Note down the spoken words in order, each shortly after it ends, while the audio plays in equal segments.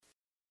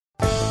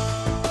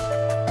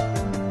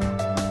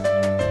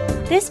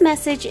This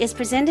message is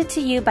presented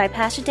to you by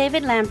Pastor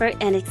David Lambert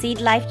and Exceed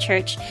Life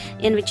Church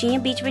in Virginia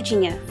Beach,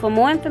 Virginia. For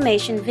more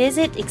information,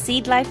 visit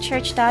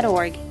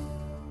exceedlifechurch.org.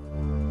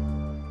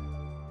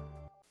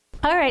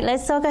 All right,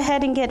 let's go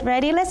ahead and get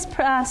ready. Let's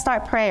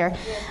start prayer.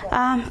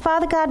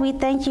 Father God, we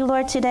thank you,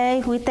 Lord,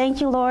 today. We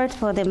thank you, Lord,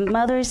 for the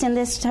mothers in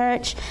this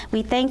church.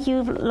 We thank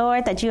you,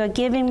 Lord, that you are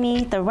giving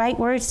me the right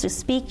words to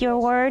speak your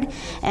word.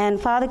 And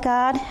Father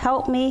God,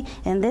 help me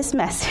in this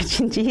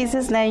message. In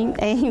Jesus' name,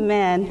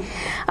 amen.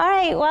 All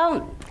right,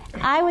 well,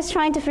 I was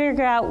trying to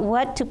figure out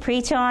what to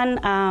preach on.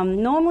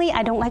 Normally,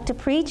 I don't like to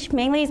preach.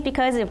 Mainly it's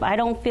because if I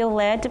don't feel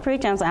led to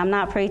preach, I'm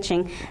not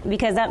preaching,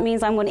 because that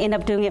means I'm going to end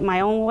up doing it my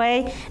own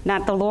way,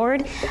 not the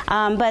Lord.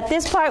 But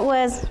this part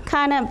was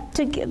kind of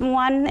to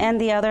one and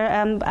the other.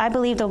 I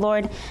believe the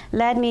Lord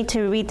led me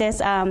to read this,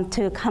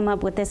 to come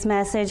up with this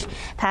message.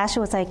 Pastor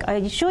was like, "Are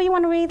you sure you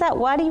want to read that?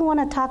 Why do you want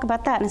to talk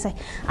about that?" And I said,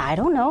 "I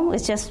don't know.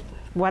 It's just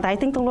what I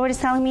think the Lord is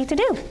telling me to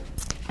do."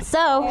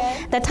 So,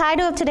 the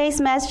title of today's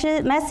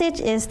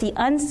message is The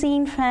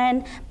Unseen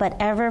Friend But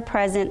Ever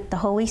Present, the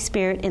Holy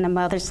Spirit in a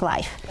Mother's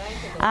Life.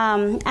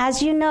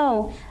 As you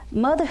know,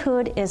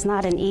 motherhood is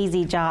not an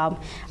easy job.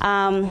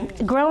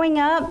 Growing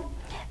up,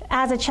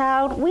 as a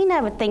child, we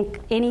never think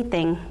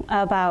anything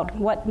about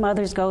what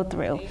mothers go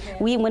through.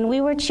 When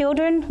we were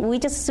children, we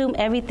just assumed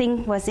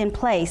everything was in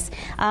place,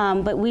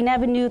 but we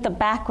never knew the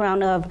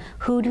background of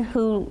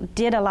who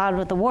did a lot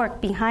of the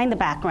work behind the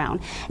background.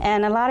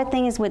 And a lot of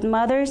things with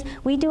mothers,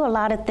 we do a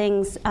lot of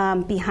things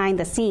behind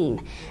the scene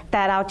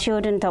that our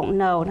children don't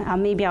know.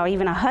 Maybe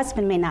even our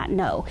husband may not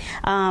know.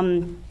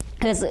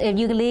 Because if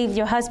you leave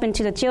your husband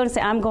to the children,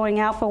 say, "I'm going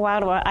out for a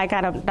while," or "I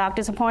got a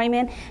doctor's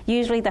appointment,"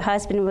 usually the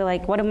husband will be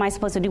like, "What am I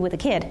supposed to do with the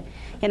kid?"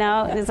 You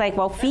know, it's like,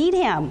 well, feed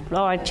him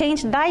or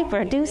change the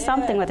diaper, do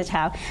something with the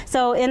child.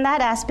 So in that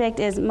aspect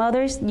is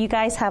mothers, you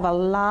guys have a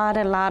lot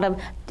of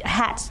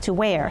hats to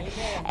wear.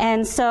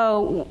 And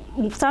so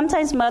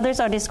sometimes mothers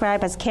are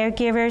described as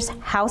caregivers,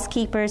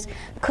 housekeepers,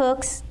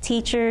 cooks,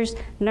 teachers,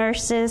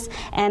 nurses,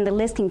 and the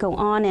list can go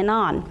on and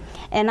on.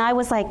 And I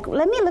was like,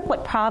 let me look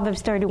what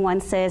Proverbs 31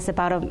 says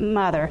about a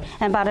mother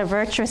and about a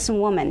virtuous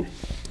woman,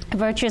 a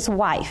virtuous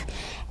wife.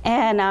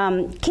 And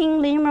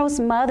King Lemuel's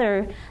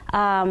mother,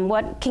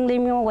 what King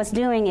Lemuel was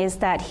doing is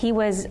that he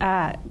was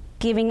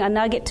giving a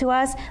nugget to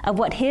us of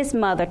what his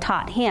mother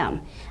taught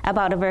him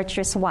about a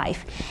virtuous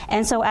wife.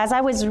 And so as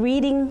I was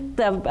reading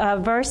the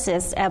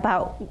verses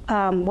about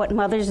what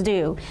mothers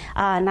do,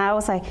 and I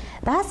was like,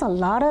 that's a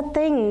lot of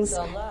things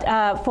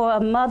for a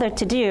mother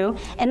to do.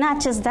 And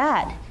not just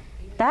that.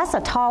 That's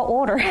a tall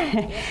order.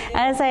 And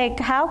it's like,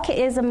 how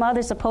is a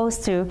mother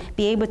supposed to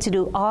be able to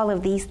do all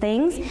of these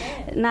things?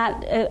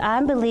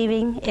 I'm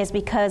believing it's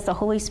because the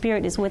Holy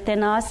Spirit is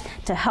within us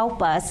to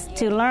help us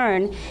to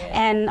learn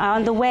and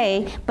on the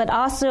way, but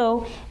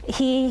also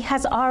He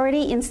has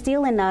already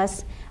instilled in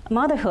us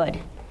motherhood.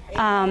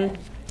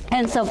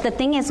 And so the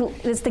thing is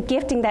the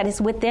gifting that is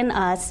within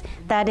us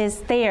that is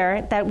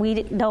there that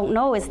we don't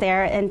know is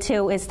there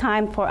until it's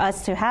time for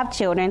us to have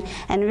children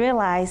and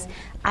realize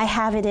I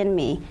have it in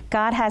me.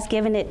 God has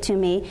given it to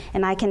me,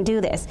 and I can do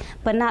this.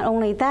 But not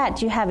only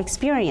that, you have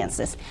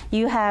experiences.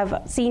 You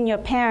have seen your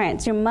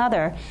parents, your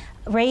mother,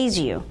 raise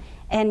you.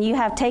 And you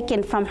have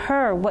taken from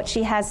her what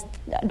she has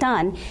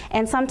done.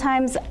 And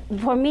sometimes,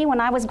 for me,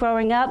 when I was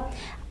growing up,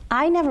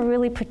 I never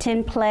really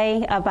pretend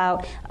play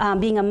about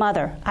being a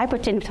mother. I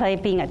pretend play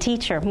being a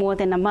teacher more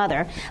than a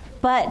mother.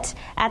 But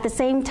at the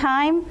same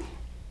time,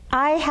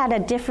 I had a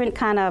different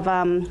kind of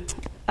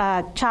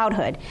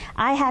childhood.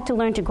 I had to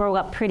learn to grow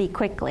up pretty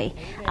quickly.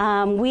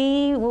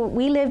 We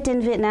lived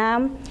in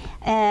Vietnam,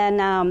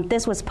 and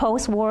this was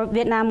post-war,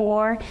 Vietnam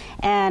War,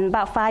 and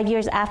about 5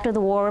 years after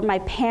the war, my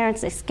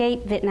parents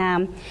escaped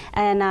Vietnam,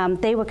 and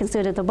they were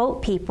considered the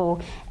boat people.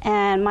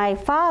 And my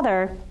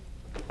father,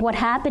 what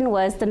happened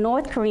was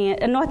North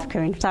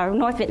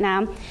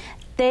Vietnam,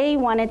 they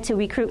wanted to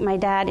recruit my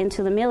dad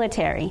into the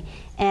military.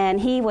 And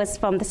he was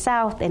from the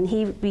South, and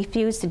he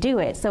refused to do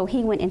it. So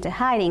he went into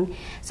hiding.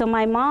 So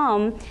my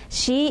mom,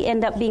 she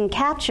ended up being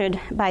captured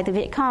by the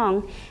Viet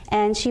Cong,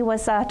 and she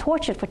was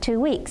tortured for 2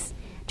 weeks,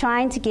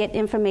 trying to get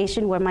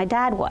information where my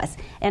dad was.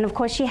 And, of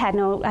course, she had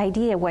no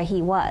idea where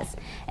he was.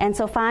 And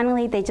so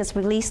finally they just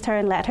released her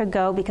and let her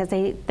go because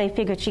they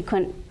figured she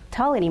couldn't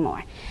tell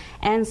anymore.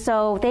 And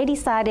so they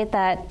decided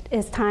that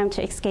it's time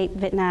to escape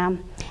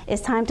Vietnam.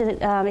 It's time to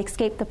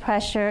escape the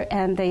pressure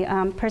and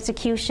the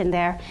persecution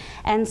there.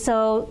 And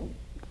so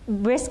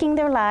risking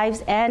their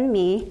lives and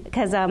me,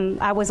 because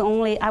I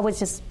was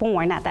just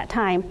born at that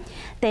time,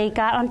 they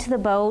got onto the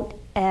boat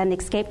and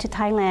escaped to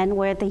Thailand,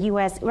 where the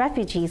U.S.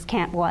 refugees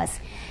camp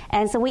was.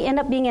 And so we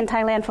ended up being in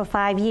Thailand for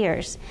 5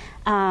 years.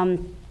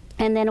 And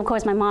then, of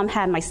course, my mom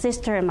had my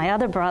sister and my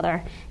other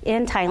brother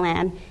in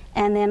Thailand.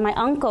 And then my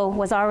uncle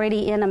was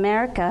already in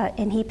America,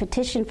 and he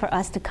petitioned for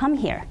us to come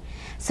here.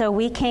 So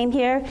we came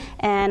here,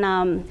 and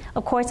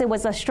of course it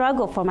was a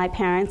struggle for my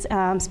parents,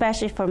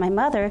 especially for my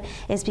mother,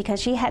 is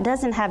because she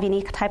doesn't have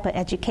any type of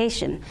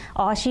education.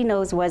 All she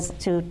knows was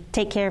to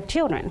take care of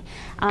children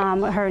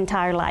her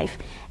entire life.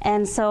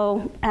 And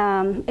so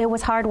it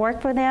was hard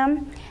work for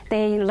them.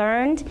 They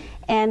learned,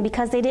 and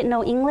because they didn't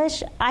know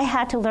English, I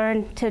had to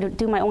learn to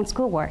do my own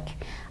schoolwork.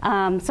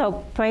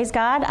 So praise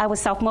God, I was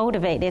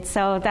self-motivated.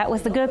 So that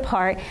was the good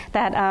part,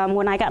 that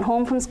when I got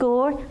home from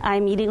school, I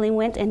immediately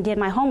went and did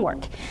my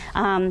homework.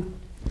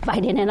 If I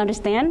didn't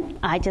understand,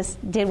 I just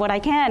did what I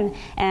can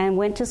and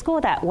went to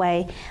school that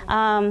way.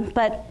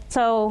 But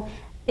so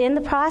in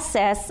the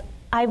process,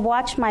 I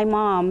watched my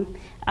mom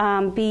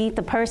be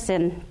the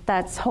person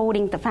that's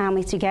holding the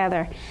family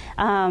together.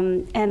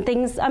 And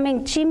things, I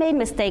mean, she made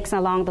mistakes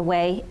along the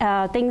way,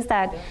 things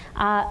that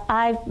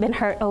I've been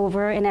hurt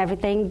over and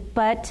everything.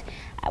 But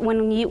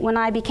when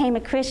I became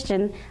a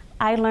Christian,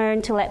 I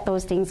learned to let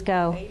those things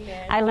go.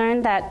 Amen. I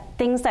learned that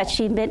things that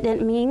she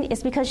didn't mean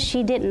is because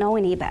she didn't know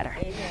any better.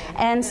 Amen.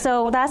 And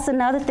so that's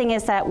another thing,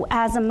 is that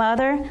as a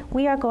mother,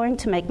 we are going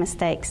to make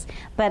mistakes.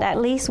 But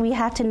at least we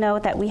have to know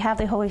that we have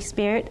the Holy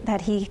Spirit,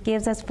 that He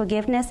gives us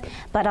forgiveness,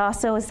 but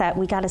also is that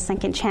we got a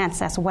second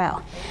chance as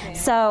well. Amen.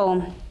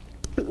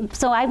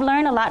 So I've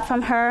learned a lot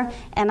from her,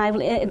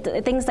 and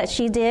things that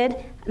she did,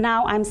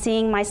 now I'm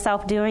seeing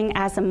myself doing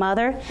as a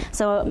mother.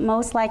 So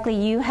most likely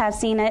you have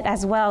seen it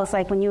as well. It's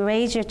like when you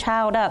raise your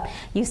child up,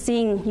 you're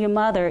seeing your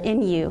mother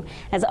in you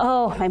as,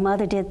 oh, my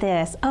mother did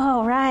this.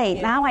 Oh, right.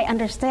 Yeah. Now I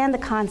understand the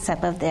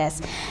concept of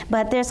this.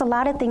 But there's a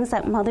lot of things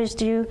that mothers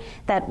do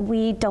that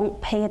we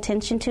don't pay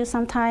attention to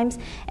sometimes.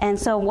 And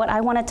so what I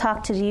want to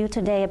talk to you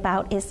today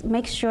about is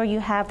make sure you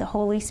have the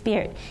Holy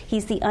Spirit.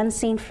 He's the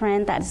unseen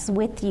friend that is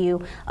with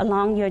you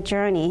along your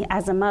journey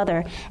as a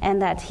mother,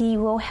 and that He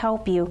will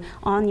help you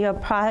on your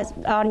path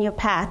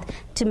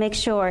to make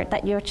sure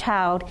that your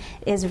child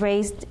is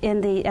raised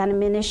in the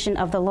admonition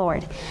of the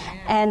Lord.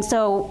 And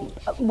so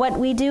what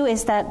we do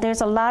is that there's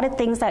a lot of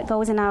things that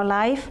goes in our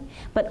life,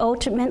 but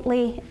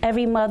ultimately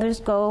every mother's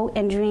goal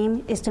and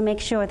dream is to make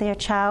sure their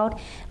child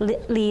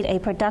lead a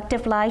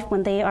productive life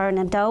when they are an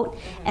adult,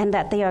 and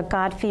that they are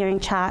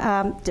God-fearing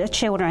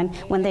children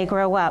when they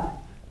grow up.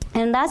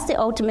 And that's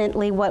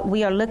ultimately what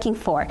we are looking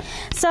for.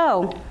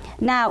 So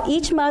now,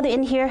 each mother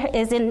in here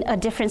is in a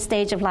different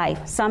stage of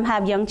life. Some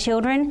have young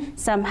children,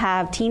 some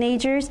have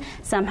teenagers,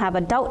 some have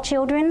adult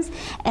children,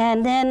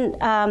 and then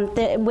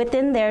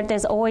within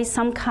there's always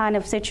some kind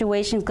of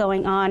situations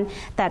going on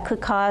that could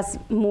cause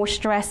more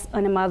stress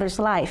in a mother's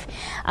life.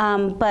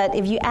 But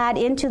if you add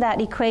into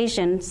that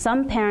equation,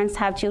 some parents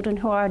have children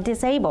who are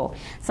disabled.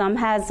 Some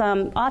have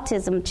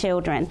autism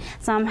children.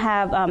 Some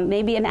have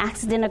maybe an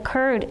accident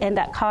occurred and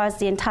that caused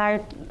the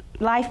entire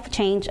life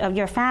change of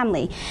your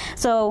family.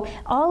 So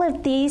all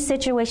of these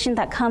situations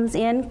that comes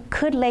in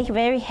could lay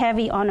very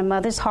heavy on a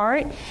mother's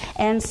heart.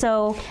 And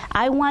so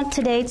I want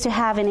today to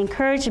have an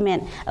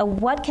encouragement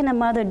of what can a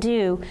mother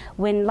do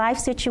when life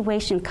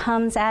situation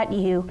comes at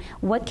you.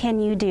 What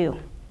can you do?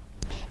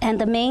 And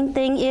the main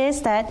thing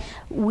is that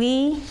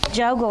we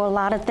juggle a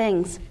lot of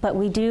things, but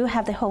we do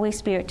have the Holy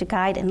Spirit to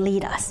guide and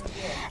lead us.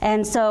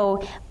 And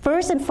so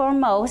first and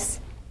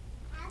foremost,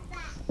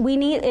 we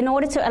need, in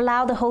order to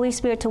allow the Holy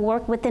Spirit to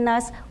work within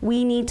us,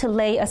 we need to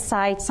lay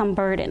aside some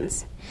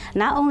burdens.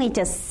 Not only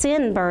just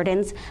sin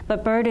burdens,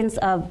 but burdens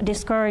of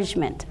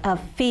discouragement,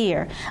 of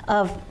fear,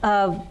 of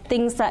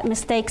things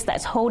mistakes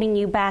that's holding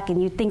you back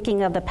and you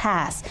thinking of the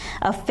past,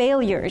 of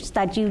failures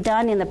that you've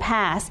done in the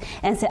past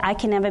and say, I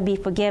can never be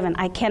forgiven.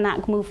 I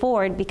cannot move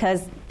forward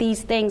because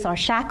these things are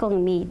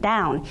shackling me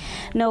down.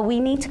 No,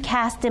 we need to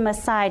cast them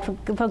aside.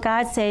 For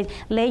God said,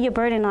 lay your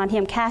burden on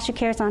Him, cast your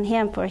cares on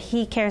Him, for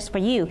He cares for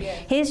you.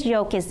 Yes. His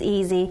yoke is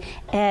easy,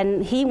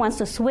 and He wants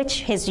to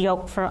switch His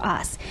yoke for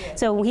us. Yes.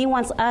 So He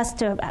wants us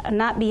to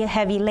not be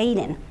heavy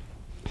laden.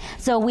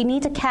 So we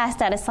need to cast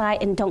that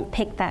aside and don't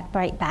pick that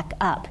right back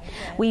up.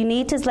 We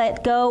need to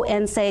let go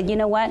and say, you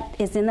know what,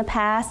 it's in the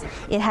past,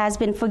 it has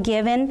been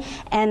forgiven,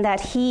 and that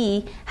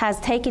He has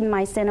taken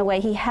my sin away.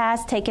 He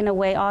has taken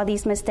away all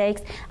these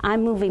mistakes.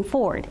 I'm moving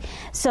forward.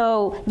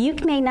 So you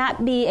may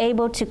not be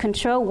able to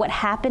control what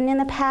happened in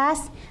the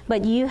past,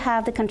 but you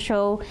have the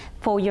control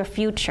for your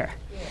future.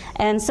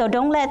 And so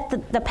don't let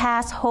the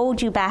past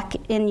hold you back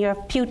in your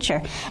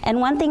future.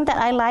 And one thing that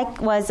I liked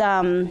was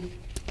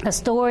a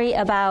story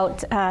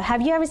about,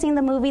 have you ever seen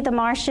the movie The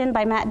Martian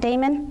by Matt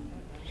Damon?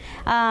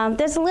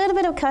 There's a little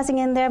bit of cussing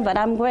in there, but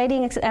I'm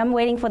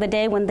waiting for the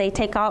day when they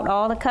take out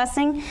all the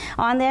cussing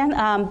on there.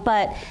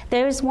 But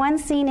there's one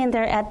scene in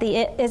there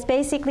it's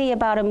basically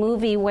about a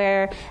movie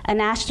where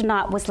an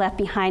astronaut was left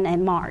behind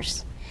on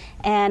Mars.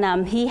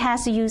 and he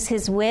has to use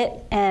his wit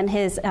and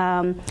his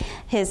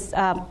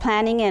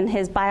planning and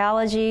his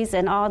biologies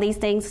and all these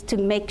things to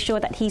make sure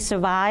that he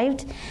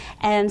survived.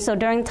 And so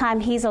during the time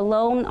he's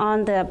alone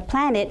on the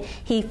planet,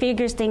 he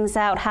figures things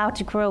out, how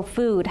to grow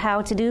food,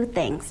 how to do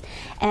things.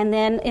 And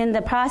then in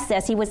the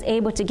process, he was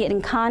able to get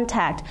in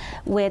contact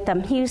with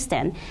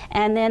Houston.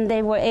 And then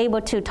they were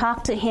able to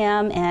talk to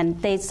him,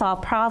 and they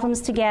solved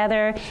problems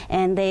together.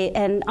 And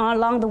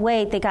along the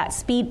way, they got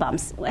speed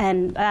bumps,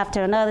 and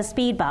after another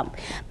speed bump.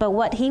 But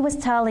what he was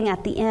telling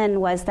at the end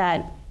was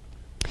that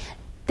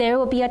there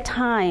will be a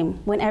time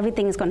when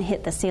everything is going to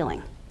hit the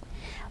ceiling.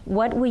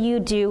 What will you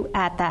do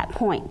at that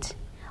point?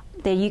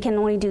 That you can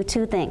only do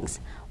two things.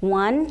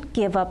 One,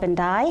 give up and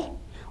die,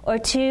 or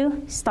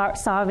two, start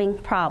solving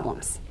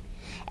problems.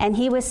 And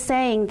he was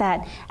saying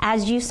that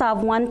as you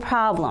solve one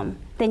problem,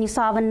 then you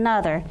solve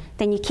another,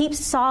 then you keep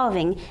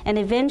solving, and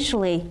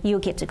eventually you'll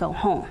get to go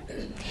home.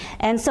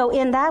 And so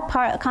in that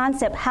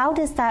concept, how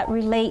does that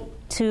relate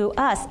to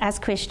us as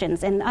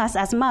Christians and us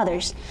as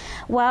mothers?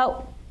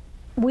 Well,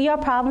 we are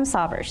problem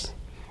solvers.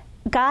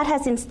 God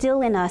has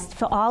instilled in us,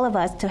 for all of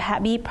us, to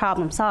be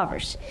problem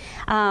solvers.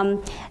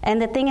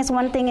 And the thing is,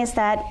 one thing is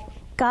that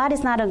God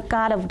is not a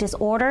God of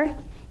disorder.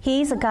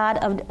 He's a God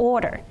of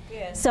order.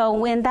 Yes.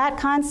 So in that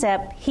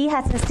concept, he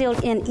has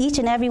instilled in each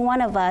and every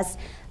one of us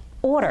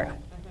order.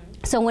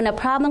 Mm-hmm. So when a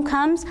problem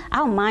comes,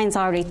 our mind's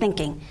already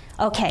thinking,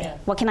 okay,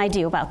 what can I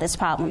do about this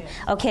problem?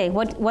 Okay,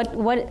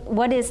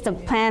 what is the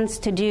plans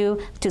to do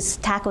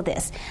to tackle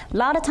this? A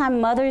lot of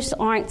time mothers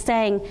aren't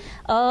saying,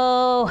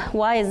 oh,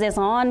 why is this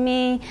on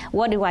me?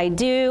 What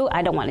do?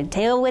 I don't want to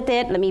deal with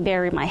it. Let me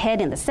bury my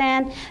head in the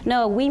sand.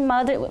 No,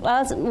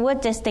 we're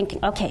just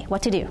thinking, okay,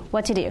 what to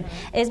do?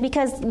 It's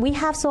because we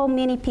have so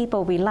many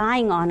people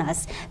relying on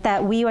us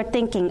that we are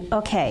thinking,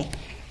 okay,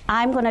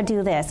 I'm going to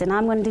do this and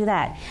I'm going to do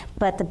that.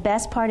 But the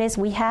best part is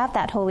we have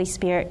that Holy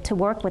Spirit to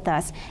work with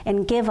us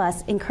and give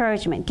us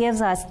encouragement,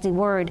 gives us the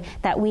word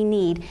that we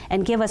need,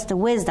 and give us the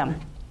wisdom.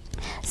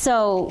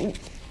 So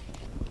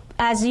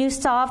as you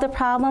solve the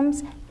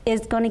problems,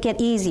 it's going to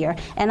get easier.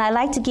 And I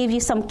like to give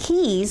you some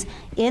keys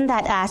in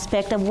that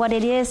aspect of what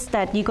it is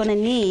that you're going to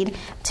need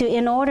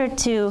in order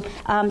to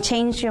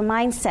change your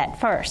mindset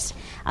first.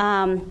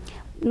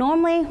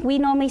 We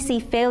normally see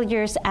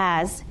failures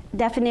as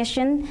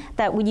definition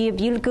that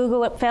if you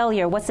Google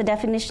failure, what's the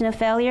definition of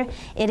failure?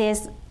 It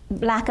is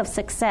lack of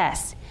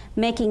success,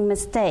 making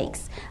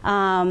mistakes.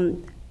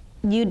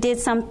 You did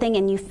something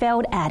and you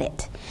failed at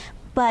it.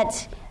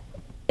 But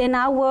in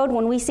our world,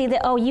 when we see that,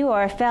 oh, you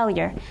are a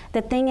failure,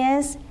 the thing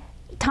is,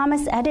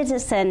 Thomas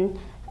Edison,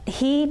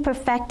 he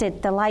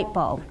perfected the light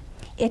bulb.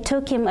 It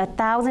took him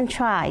 1,000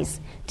 tries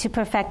to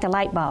perfect a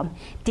light bulb.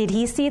 Did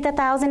he see the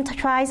 1,000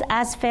 tries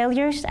as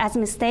failures, as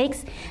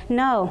mistakes?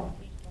 No.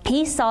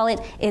 He saw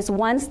it as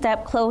one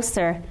step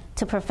closer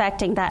to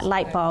perfecting that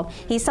light bulb.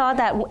 He saw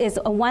that is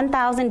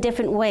 1,000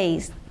 different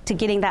ways to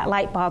getting that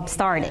light bulb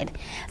started.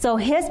 So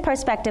his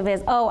perspective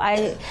is, oh,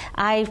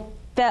 I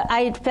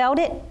failed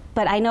it,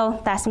 but I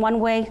know that's one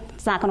way.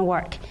 It's not going to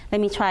work. Let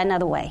me try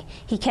another way.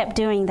 He kept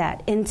doing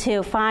that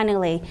until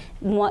finally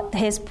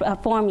his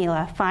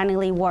formula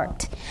finally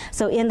worked.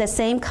 So in the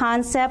same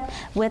concept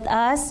with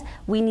us,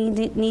 we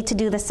need to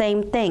do the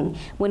same thing.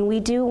 When we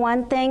do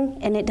one thing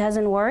and it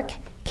doesn't work,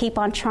 keep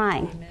on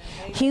trying.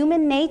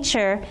 Human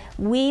nature,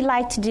 we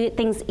like to do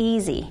things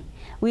easy.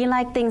 We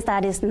like things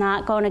that is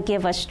not going to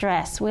give us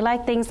stress. We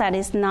like things that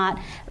is not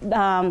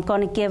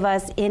going to give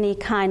us any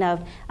kind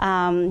of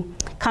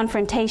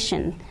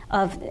confrontation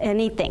of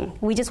anything.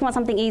 We just want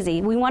something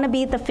easy. We want to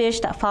be the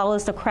fish that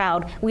follows the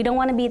crowd. We don't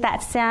want to be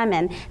that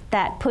salmon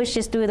that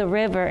pushes through the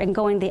river and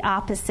going the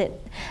opposite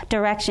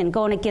direction,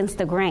 going against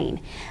the grain.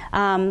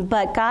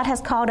 But God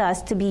has called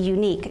us to be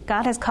unique.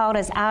 God has called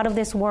us out of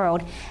this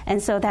world,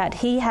 and so that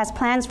He has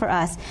plans for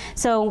us.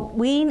 So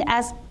we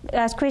as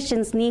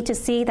Christians need to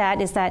see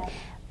that is that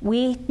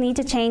we need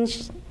to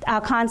change our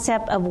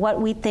concept of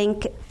what we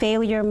think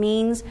failure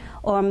means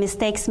or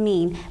mistakes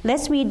mean.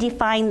 Let's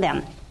redefine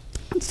them.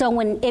 So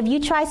if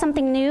you try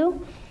something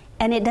new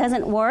and it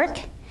doesn't work,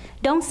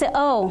 don't say,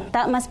 oh,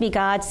 that must be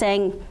God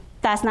saying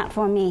that's not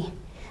for me.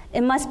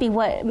 It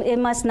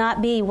must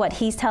not be what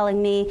He's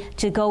telling me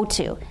to go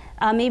to.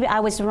 Maybe I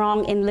was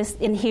wrong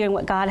in hearing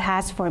what God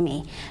has for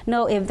me.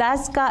 No, if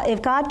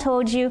God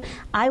told you,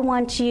 I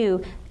want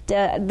you.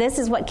 This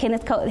is what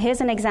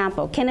here's an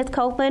example. Kenneth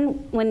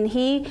Copeland, when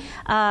he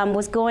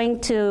was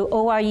going to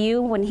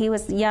ORU when he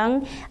was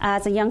young,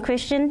 as a young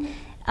Christian,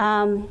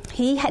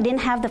 he didn't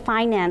have the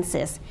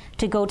finances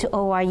to go to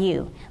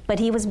ORU, but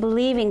he was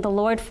believing the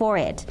Lord for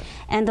it.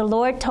 And the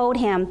Lord told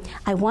him,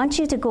 I want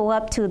you to go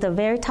up to the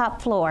very top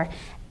floor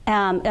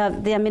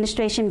of the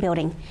administration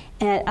building,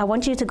 and I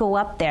want you to go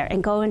up there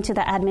and go into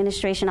the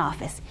administration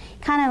office.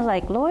 Kind of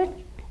like, Lord,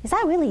 is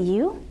that really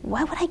you?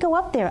 Why would I go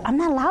up there? I'm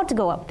not allowed to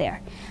go up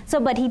there. So,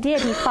 but he did.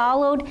 He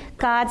followed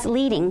God's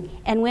leading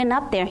and went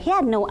up there. He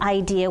had no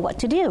idea what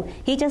to do.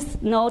 He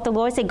just knew the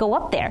Lord said, go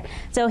up there.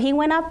 So he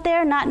went up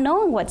there not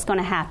knowing what's going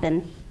to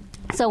happen.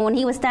 So when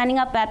he was standing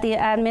up at the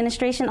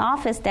administration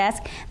office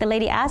desk, the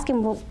lady asked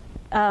him, well,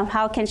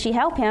 how can she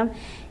help him?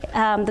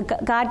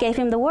 God gave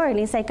him the word. And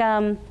he's like,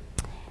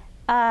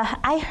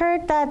 I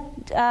heard that,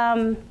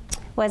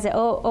 was it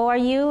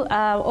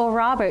ORU or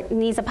Robert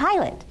needs a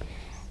pilot.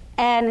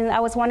 And I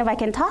was wondering if I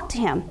can talk to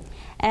him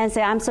and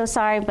say, I'm so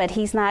sorry, but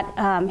he's not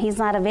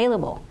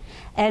available.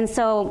 And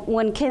so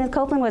when Kenneth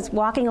Copeland was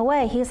walking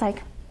away, he's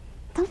like,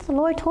 the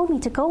Lord told me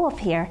to go up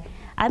here.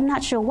 I'm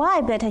not sure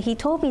why, but he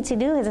told me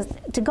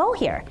to go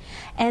here.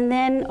 And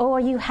then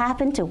ORU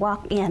happened to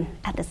walk in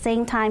at the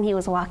same time he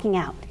was walking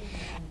out.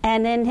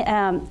 And then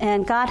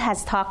and God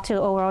has talked to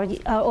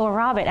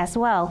Robert as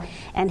well.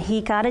 And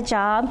he got a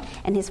job,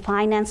 and his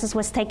finances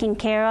was taken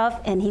care of,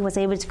 and he was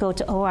able to go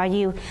to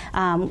ORU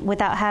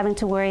without having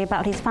to worry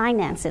about his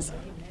finances.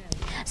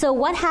 So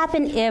what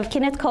happened if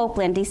Kenneth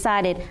Copeland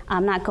decided,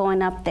 I'm not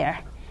going up there?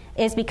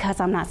 It's because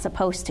I'm not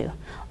supposed to.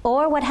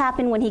 Or what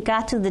happened when he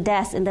got to the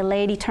desk and the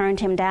lady turned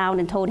him down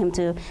and told him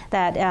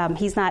that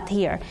he's not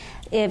here?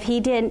 If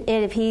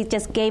he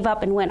just gave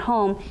up and went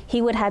home,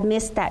 he would have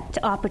missed that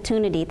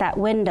opportunity, that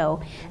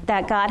window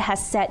that God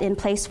has set in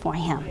place for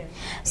him.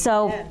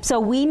 So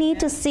we need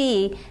to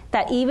see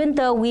that even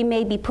though we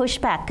may be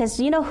pushed back, because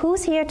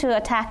who's here to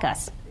attack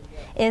us?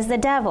 Is the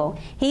devil.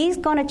 He's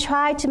going to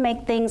try to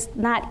make things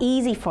not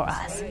easy for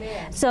us.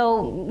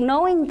 So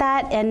knowing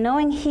that and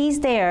knowing he's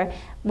there,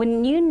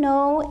 when you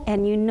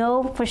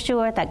know for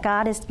sure that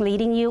God is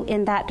leading you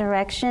in that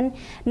direction,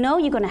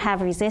 you're going to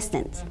have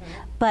resistance.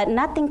 But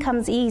nothing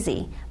comes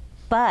easy.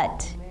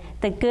 But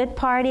the good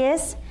part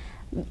is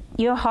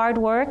your hard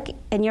work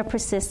and your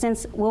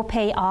persistence will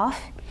pay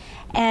off.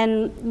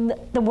 And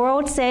the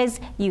world says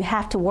you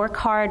have to work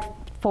hard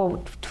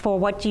for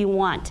what you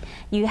want.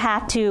 You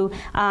have to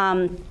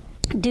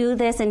do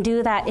this and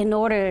do that in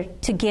order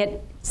to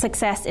get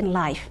success in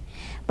life.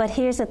 But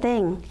here's the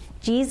thing.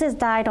 Jesus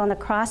died on the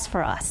cross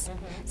for us,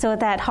 so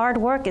that hard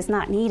work is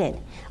not needed.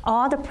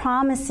 All the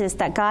promises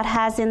that God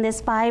has in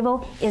this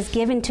Bible is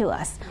given to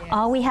us.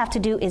 All we have to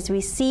do is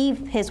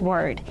receive His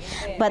Word.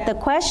 But the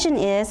question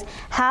is,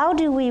 how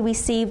do we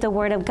receive the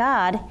Word of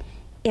God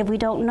if we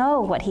don't know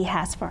what He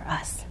has for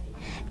us?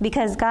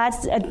 Because God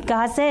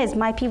says,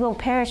 my people will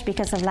perish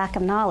because of lack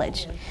of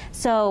knowledge.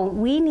 So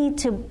we need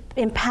to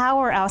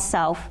empower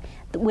ourselves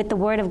with the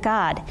Word of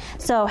God.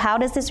 So how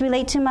does this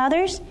relate to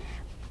mothers?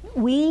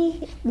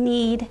 We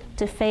need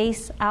to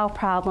face our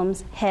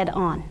problems head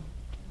on.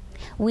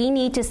 We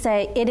need to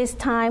say, it is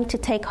time to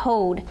take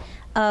hold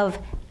of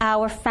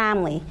our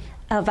family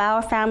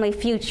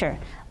future.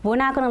 We're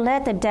not going to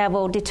let the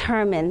devil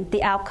determine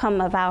the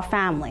outcome of our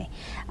family.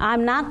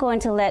 I'm not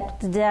going to let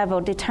the devil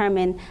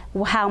determine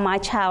how my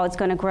child is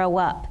going to grow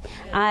up.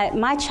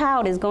 My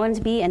child is going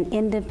to be an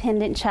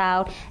independent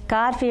child,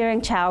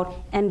 God-fearing child,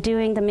 and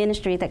doing the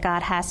ministry that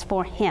God has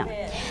for him.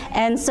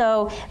 And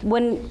so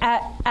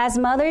as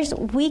mothers,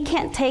 we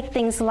can't take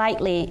things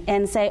lightly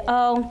and say,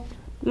 oh,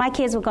 my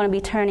kids are going to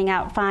be turning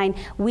out fine.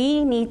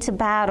 We need to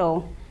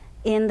battle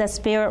in the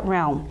spirit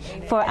realm.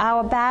 For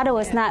our battle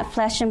is not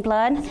flesh and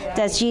blood,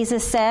 as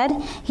Jesus said.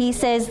 He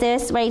says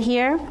this right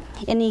here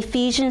in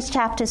Ephesians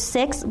chapter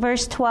 6,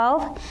 verse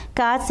 12.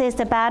 God says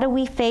the battle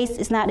we face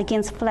is not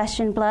against flesh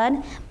and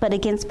blood, but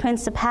against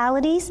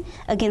principalities,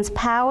 against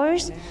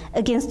powers,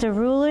 against the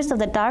rulers of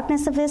the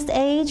darkness of this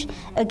age,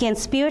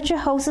 against spiritual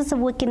hosts of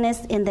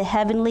wickedness in the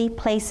heavenly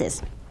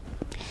places.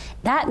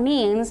 That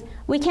means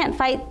we can't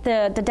fight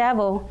the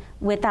devil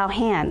with our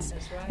hands.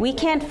 We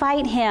can't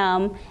fight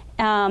him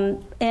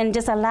and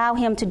just allow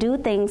him to do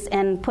things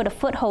and put a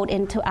foothold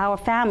into our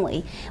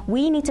family.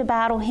 We need to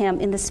battle him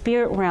in the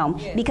spirit realm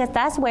because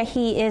that's where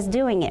he is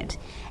doing it.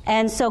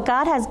 And so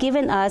God has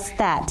given us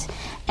that.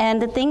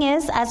 And the thing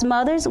is, as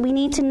mothers, we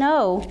need to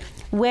know,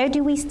 where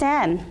do we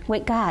stand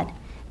with God?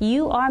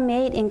 You are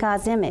made in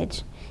God's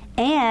image.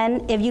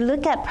 And if you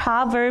look at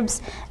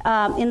Proverbs,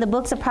 in the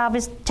books of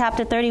Proverbs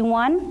chapter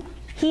 31,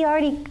 he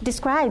already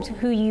describes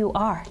who you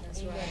are.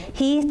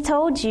 He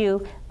told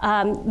you,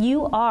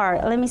 you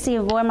are, let me see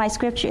where my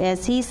scripture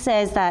is. He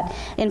says that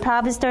in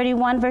Proverbs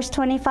 31, verse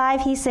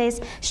 25, he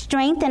says,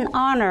 strength and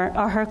honor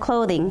are her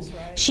clothing.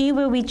 She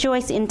will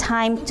rejoice in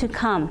time to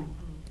come.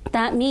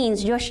 That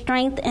means your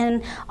strength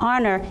and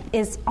honor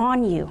is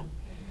on you.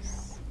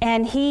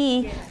 And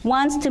he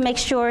wants to make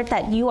sure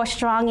that you are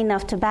strong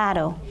enough to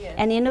battle.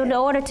 And in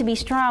order to be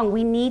strong,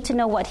 we need to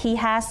know what he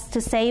has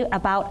to say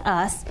about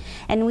us.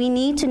 And we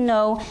need to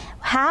know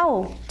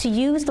how to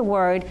use the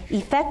word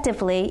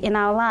effectively in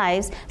our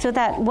lives so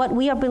that what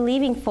we are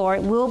believing for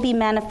will be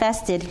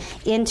manifested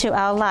into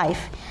our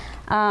life.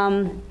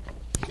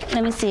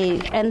 Let me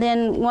see. And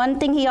then one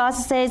thing he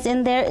also says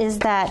in there is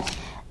that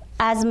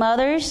as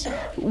mothers,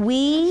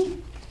 we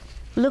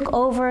look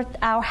over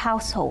our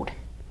household.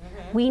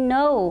 We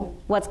know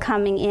what's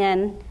coming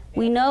in.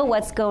 We know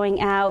what's going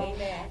out.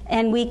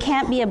 And we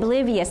can't be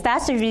oblivious.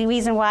 That's the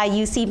reason why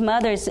you see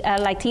mothers,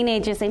 like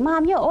teenagers, say,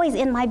 Mom, you're always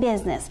in my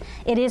business.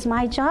 It is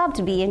my job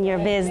to be in your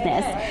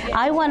business.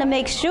 I want to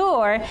make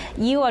sure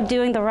you are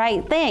doing the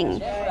right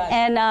thing.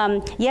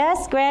 And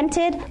yes,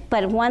 granted,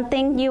 but one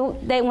thing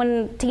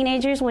when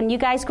teenagers, when you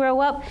guys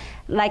grow up,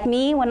 like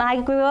me, when I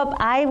grew up,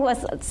 I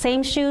was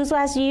same shoes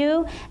as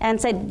you,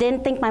 and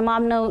didn't think my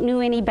mom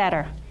knew any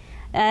better.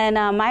 And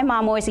my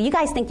mom always said, you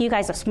guys think you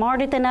guys are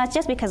smarter than us.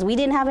 Just because we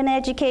didn't have an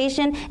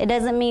education, it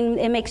doesn't mean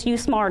it makes you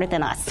smarter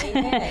than us.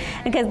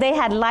 Because they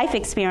had life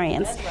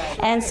experience. Right.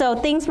 And so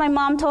things my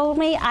mom told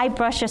me, I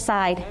brush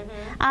aside.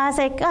 Mm-hmm. I was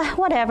like,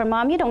 whatever,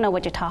 Mom, you don't know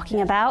what you're talking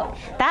about.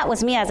 That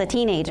was me as a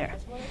teenager.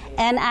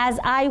 And as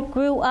I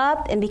grew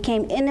up and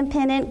became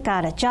independent,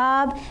 got a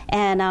job,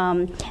 and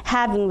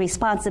having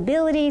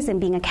responsibilities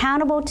and being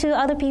accountable to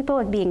other people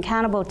and being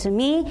accountable to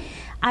me,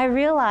 I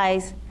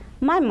realized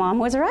my mom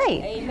was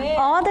right. Amen.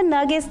 All the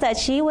nuggets that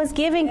she was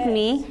giving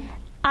me,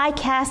 I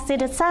cast it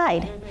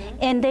aside,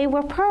 and they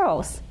were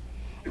pearls.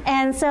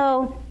 And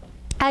so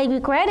I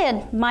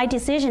regretted my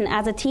decision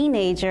as a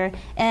teenager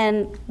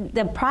and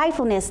the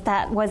pridefulness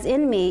that was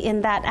in me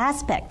in that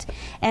aspect.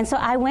 And so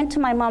I went to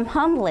my mom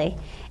humbly.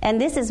 And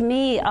this is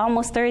me,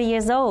 almost 30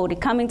 years old,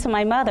 coming to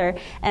my mother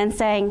and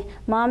saying,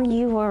 Mom,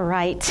 you were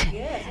right.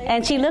 Yes.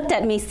 And she looked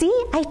at me, see,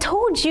 I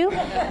told you.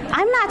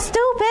 I'm not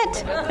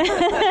stupid.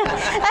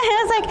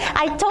 I was like,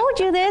 I told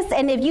you this,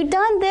 and if you'd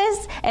done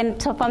this, and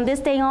so from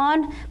this day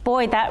on,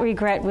 boy, that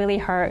regret really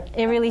hurt.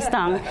 It really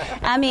stung.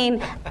 I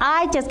mean,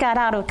 I just got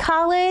out of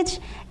college.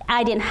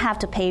 I didn't have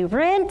to pay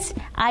rent.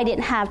 I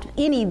didn't have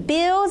any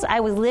bills. I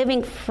was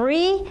living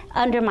free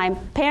under my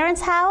parents'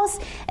 house.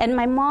 And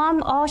my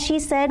mom, all she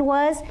said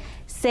was,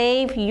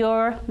 save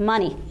your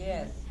money.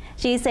 Yes.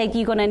 She said,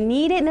 you're going to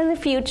need it in the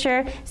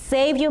future.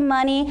 Save your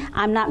money.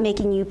 I'm not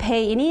making you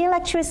pay any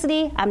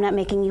electricity. I'm not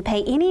making you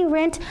pay any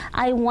rent.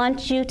 I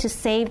want you to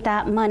save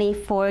that money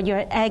for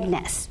your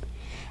Agnes.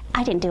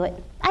 I didn't do it.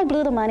 I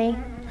blew the money.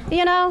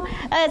 You know,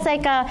 it's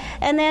like,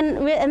 and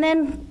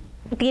then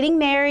getting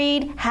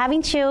married,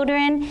 having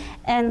children,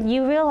 and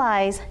you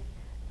realize,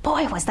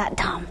 boy, was that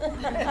dumb.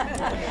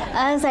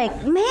 I was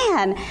like,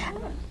 man,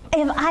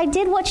 if I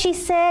did what she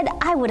said,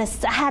 I would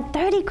have had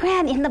 30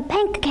 grand in the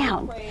bank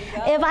account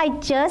if I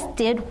just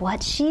did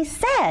what she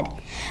said.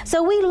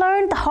 So we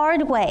learned the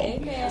hard way.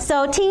 Amen.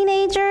 So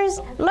teenagers,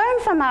 learn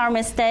from our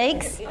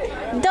mistakes.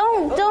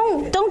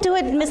 Don't do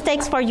it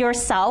mistakes for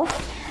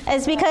yourself.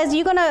 It's because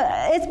you're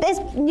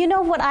it's you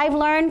know what I've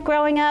learned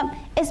growing up?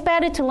 It's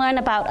better to learn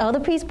about other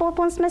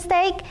people's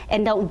mistake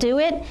and don't do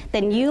it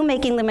than you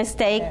making the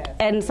mistake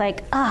and it's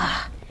like,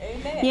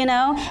 Amen. You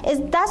know,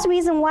 that's the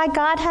reason why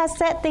God has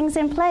set things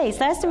in place.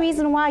 That's the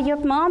reason why your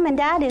mom and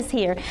dad is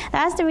here.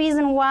 That's the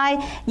reason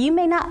why you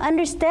may not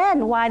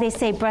understand why they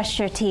say brush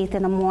your teeth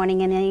in the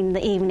morning and in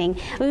the evening.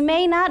 We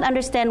may not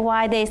understand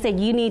why they say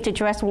you need to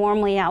dress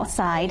warmly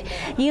outside.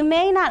 You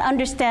may not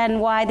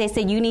understand why they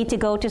say you need to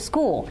go to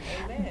school.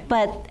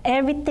 But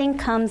everything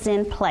comes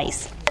in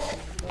place.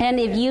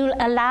 And if you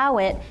allow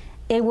it,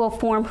 it will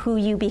form who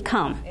you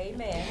become.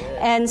 Amen.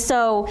 And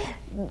so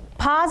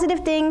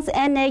positive things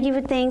and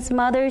negative things,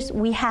 mothers,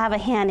 we have a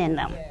hand in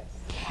them.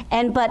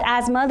 Yes. But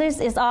as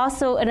mothers is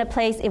also in a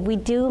place, if we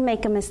do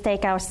make a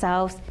mistake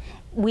ourselves,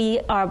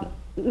 we are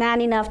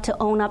man enough to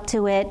own up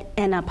to it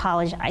and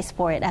apologize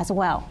for it as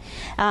well.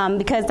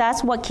 Because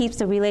that's what keeps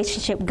the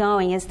relationship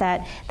going, is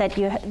that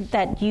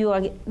you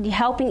are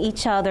helping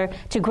each other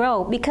to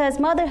grow. Because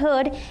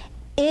motherhood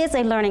is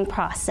a learning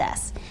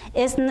process.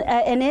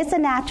 And it's a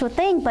natural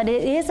thing, but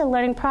it is a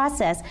learning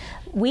process.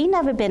 We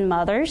never been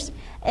mothers,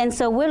 and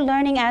so we're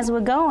learning as we're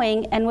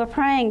going, and we're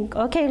praying,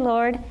 okay,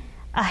 Lord,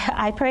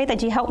 I pray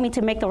that you help me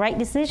to make the right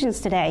decisions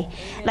today.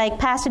 Amen. Like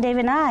Pastor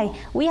David and I,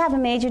 we have a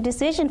major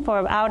decision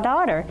for our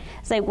daughter.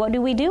 It's like, what do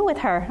we do with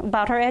her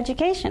about her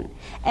education?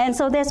 And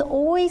so there's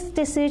always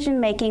decision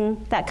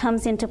making that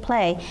comes into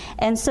play.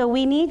 And so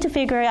we need to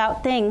figure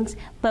out things.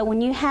 But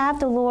when you have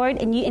the Lord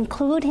and you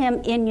include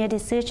Him in your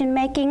decision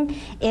making,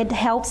 it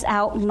helps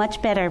out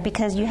much better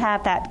because you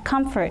have that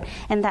comfort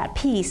and that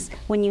peace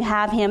when you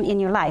have Him in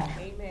your life.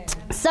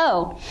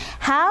 So,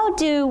 how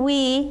do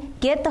we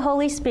get the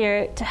Holy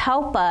Spirit to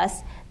help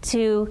us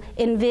to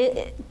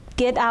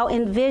get our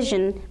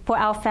envision for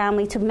our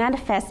family to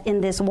manifest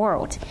in this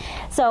world?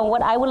 So,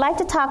 what I would like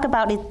to talk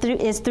about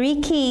is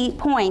 3 key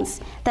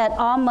points that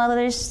all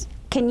mothers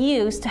can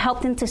use to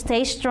help them to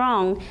stay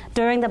strong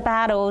during the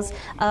battles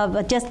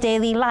of just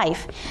daily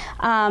life.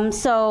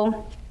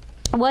 So,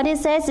 what it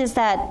says is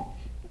that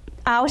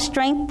our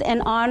strength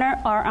and honor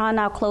are on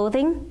our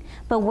clothing,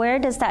 but where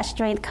does that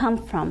strength come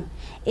from?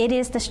 It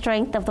is the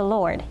strength of the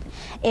Lord.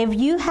 If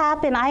you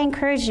happen, I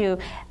encourage you,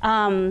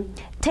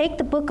 take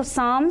the book of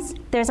Psalms.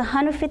 There's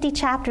 150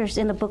 chapters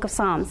in the book of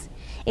Psalms.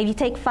 If you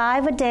take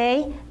 5 a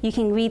day, you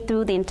can read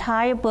through the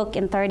entire book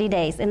in 30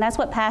 days. And that's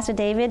what Pastor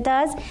David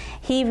does.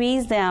 He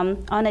reads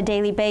them on a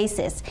daily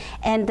basis.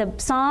 And the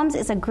Psalms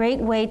is a great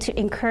way to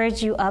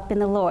encourage you up in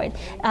the Lord.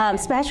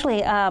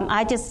 Especially,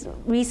 I just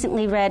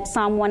recently read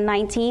Psalm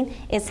 119.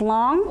 It's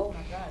long,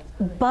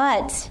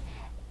 but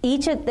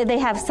they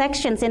have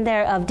sections in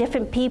there of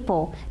different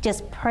people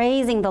just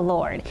praising the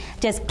Lord,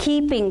 just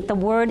keeping the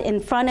word in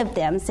front of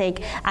them, saying,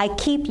 I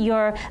keep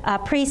your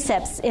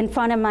precepts in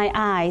front of my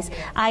eyes.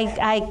 I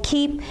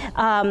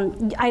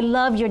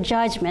love your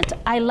judgment.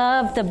 I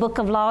love the book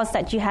of laws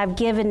that you have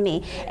given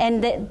me.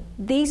 And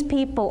these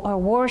people are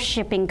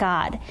worshiping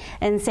God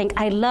and saying,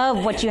 I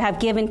love what you have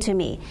given to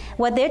me.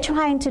 What they're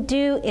trying to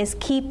do is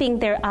keeping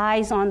their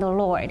eyes on the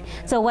Lord.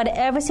 So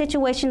whatever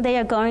situation they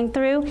are going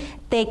through,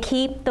 they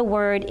keep the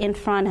word in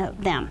front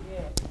of them.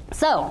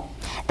 So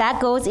that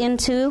goes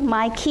into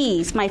my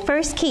keys. My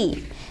first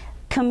key,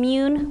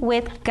 commune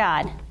with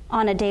God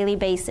on a daily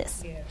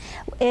basis.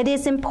 It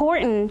is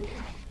important,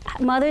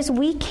 mothers,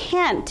 we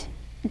can't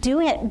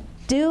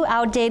do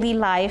our daily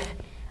life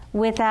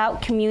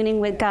without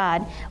communing with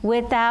God,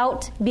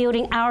 without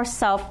building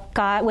ourselves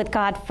with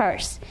God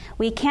first.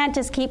 We can't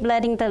just keep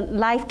letting the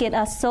life get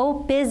us so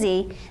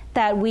busy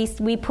that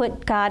we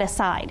put God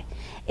aside.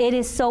 It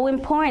is so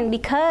important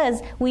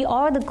because we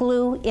are the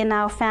glue in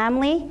our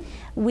family.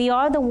 We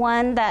are the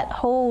one that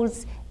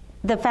holds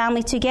the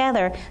family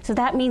together. So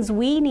that means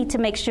we need to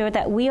make sure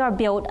that we are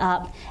built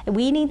up.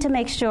 We need to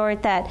make sure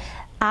that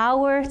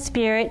our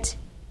spirit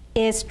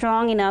is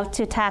strong enough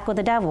to tackle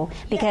the devil.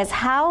 Because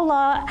how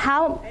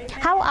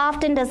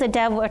often does the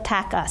devil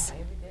attack us?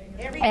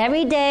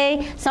 Every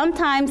day,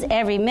 sometimes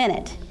every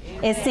minute,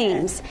 it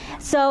seems.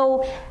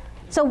 So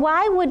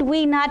why would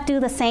we not do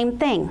the same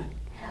thing?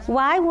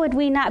 Why would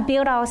we not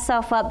build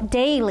ourselves up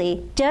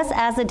daily just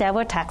as the devil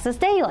attacks us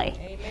daily?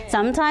 Amen.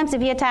 Sometimes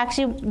if he attacks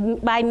you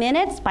by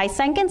minutes, by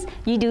seconds,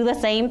 you do the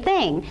same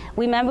thing.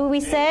 Remember we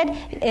said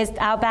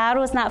our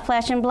battle is not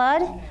flesh and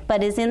blood,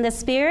 but is in the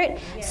spirit.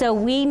 Yes. So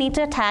we need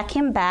to attack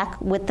him back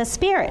with the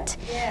spirit.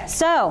 Yes.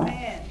 So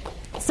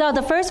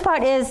the first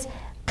part is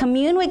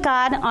commune with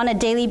God on a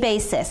daily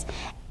basis.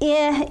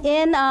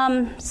 In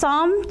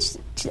Psalm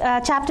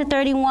chapter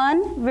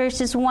 31,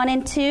 verses 1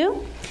 and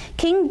 2,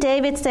 King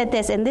David said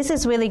this, and this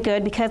is really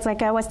good because,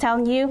 like I was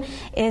telling you,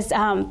 is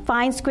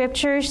find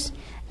scriptures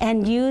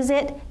and use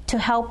it to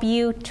help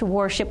you to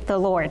worship the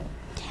Lord.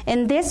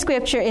 In this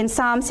scripture, in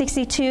Psalm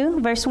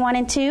 62, verse 1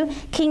 and 2,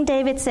 King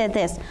David said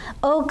this,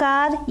 O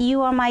God,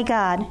 you are my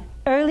God.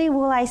 Early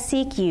will I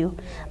seek you.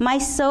 My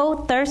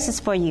soul thirsts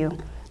for you.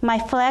 My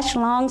flesh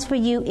longs for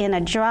you in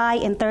a dry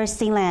and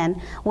thirsty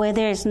land where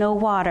there is no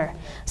water.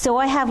 So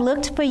I have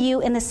looked for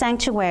you in the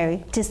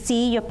sanctuary to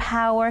see your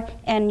power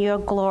and your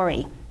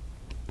glory.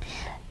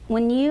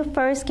 When you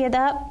first get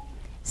up,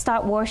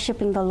 start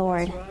worshiping the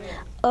Lord. Right.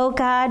 Oh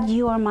God,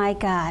 you are my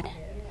God.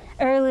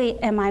 Early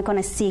am I going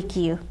to seek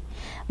you.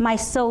 My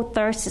soul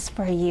thirsts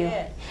for you.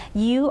 Yes.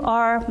 You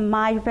are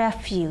my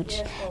refuge.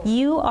 Yes,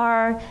 you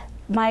are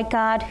my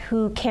God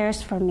who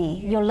cares for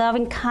me. Your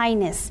loving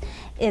kindness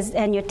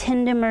and your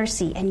tender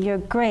mercy and your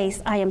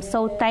grace, I am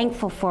so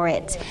thankful for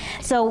it.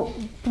 So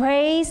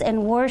praise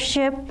and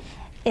worship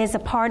is a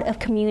part of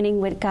communing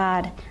with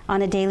God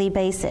on a daily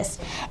basis.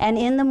 And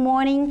in the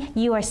morning,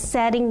 you are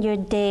setting your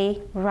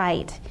day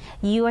right.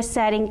 You are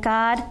setting,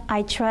 God,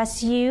 I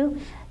trust you.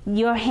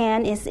 Your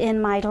hand is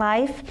in my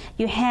life.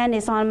 Your hand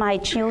is on my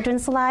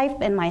children's life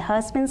and my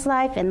husband's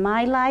life and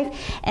my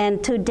life.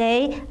 And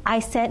today, I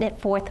set it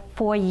forth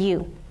for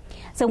you.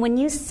 So when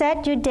you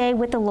set your day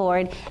with the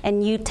Lord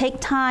and you take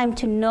time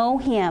to know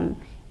him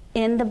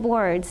in the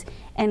words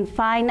and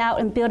find out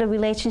and build a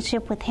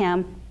relationship with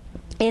him,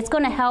 it's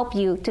going to help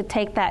you to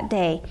take that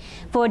day.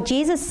 For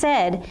Jesus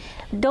said,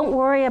 don't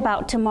worry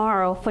about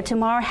tomorrow, for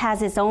tomorrow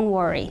has its own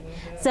worry.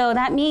 So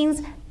that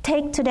means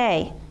take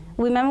today.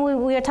 Remember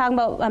we were talking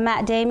about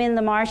Matt Damon,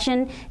 The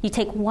Martian? You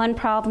take one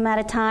problem at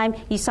a time,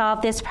 you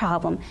solve this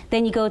problem,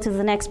 then you go to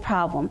the next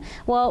problem.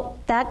 Well,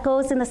 that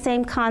goes in the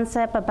same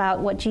concept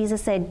about what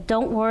Jesus said,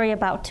 don't worry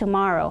about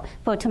tomorrow,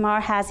 for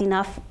tomorrow has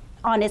enough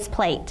on its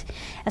plate.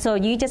 So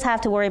you just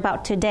have to worry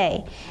about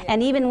today.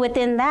 And even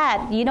within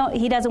that, he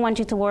doesn't want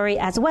you to worry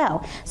as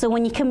well. So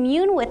when you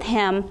commune with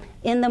him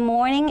in the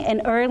morning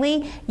and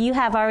early, you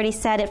have already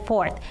set it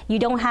forth. You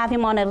don't have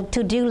him on a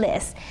to-do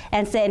list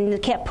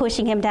and kept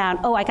pushing him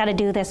down. Oh, I got to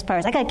do this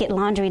first. I got to get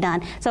laundry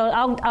done. So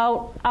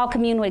I'll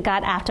commune with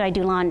God after I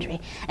do laundry.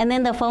 And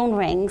then the phone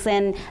rings,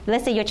 and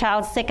let's say your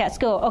child's sick at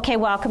school. Okay,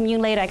 well, I'll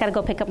commune later. I got to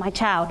go pick up my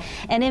child.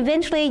 And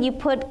eventually you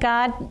put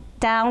God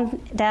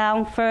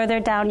down,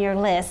 further down your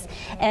list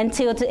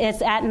until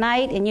it's at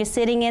night and you're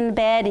sitting in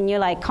bed and you're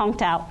like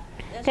conked out.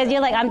 Because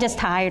you're like, I'm just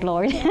tired,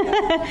 Lord.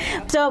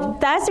 So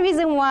that's the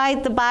reason why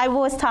the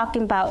Bible is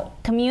talking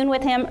about commune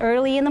with him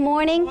early in the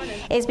morning,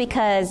 is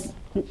because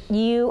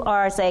you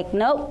are like,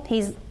 nope,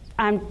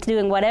 I'm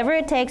doing whatever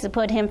it takes to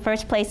put him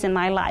first place in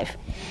my life.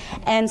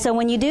 And so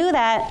when you do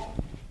that,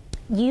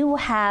 you will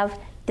have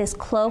this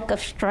cloak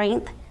of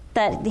strength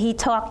that he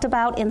talked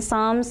about in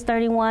Psalms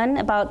 31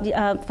 about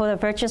for the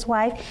virtuous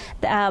wife.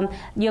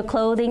 Your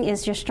clothing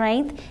is your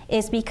strength.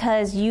 It's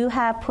because you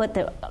have put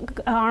the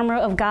armor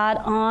of God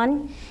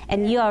on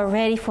and you are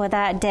ready for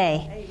that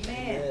day.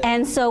 Amen.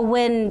 And so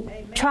when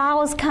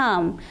trials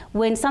come,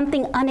 when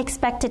something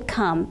unexpected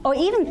come, or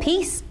even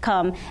peace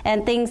come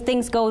and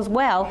things goes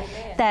well,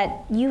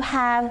 that you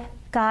have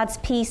God's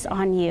peace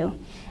on you.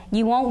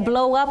 You won't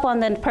blow up on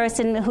the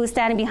person who's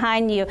standing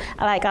behind you.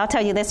 Like, I'll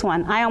tell you this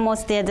one. I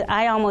almost did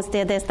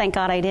this. Thank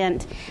God I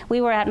didn't.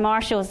 We were at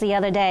Marshall's the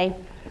other day,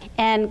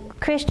 and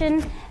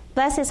Christian,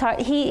 bless his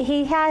heart,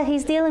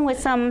 he's dealing with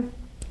some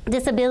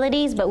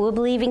disabilities, but we're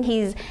believing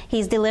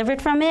he's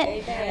delivered from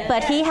it. Amen.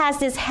 But he has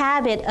this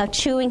habit of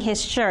chewing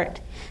his shirt.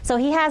 So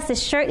he has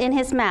this shirt in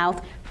his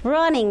mouth,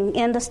 running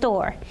in the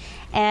store.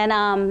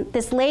 And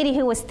this lady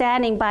who was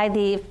standing by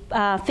the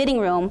fitting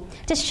room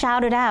just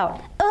shouted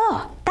out,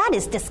 "Oh, that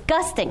is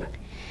disgusting."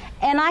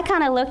 And I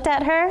kind of looked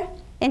at her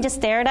and just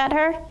stared at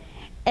her.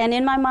 And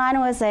in my mind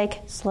I was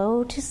like,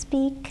 slow to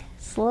speak,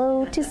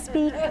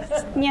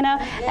 you know,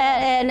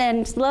 and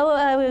then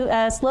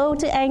slow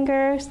to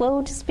anger,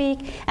 slow to speak.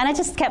 And I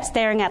just kept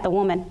staring at the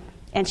woman.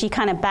 And she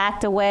kind of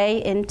backed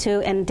away and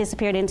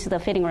disappeared into the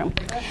fitting room.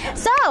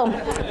 So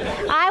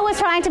I was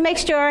trying to make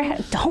sure,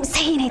 don't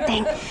say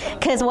anything.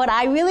 Because what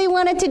I really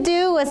wanted to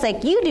do was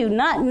like, you do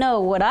not know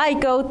what I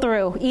go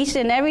through each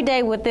and every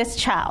day with this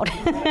child.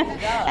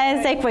 And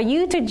it's like, for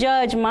you to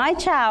judge my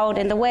child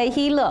and the way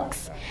he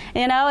looks.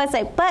 You know, it's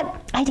like, but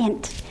I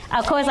didn't.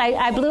 Of course,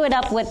 I blew it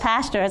up with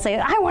Pastor. I said,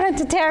 I wanted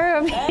to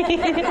tear her.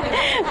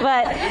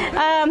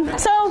 But,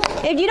 so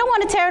if you don't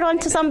want to tear it on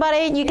to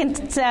somebody, you can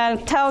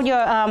tell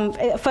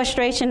your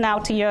frustration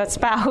out to your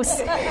spouse.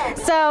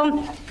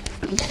 So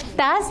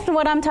that's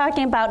what I'm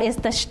talking about, is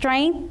the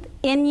strength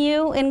in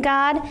you, in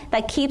God,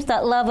 that keeps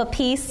that love of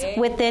peace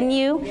within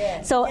you.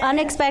 So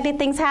unexpected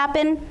things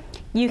happen,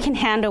 you can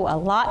handle a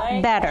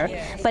lot better.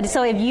 But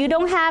so if you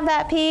don't have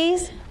that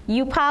peace,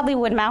 you probably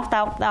would mouth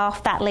out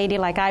off that lady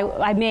like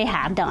I may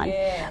have done.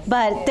 Yes.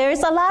 But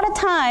there's a lot of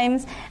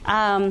times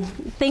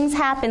things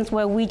happen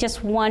where we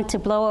just want to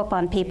blow up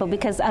on people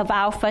because of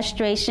our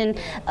frustration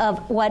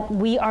of what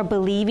we are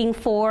believing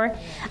for.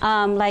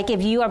 Like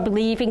if you are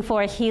believing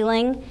for a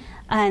healing,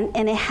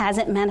 and it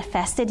hasn't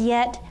manifested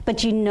yet,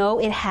 but you know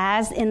it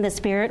has in the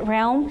spirit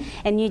realm,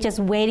 and you're just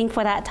waiting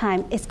for that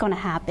time. It's going to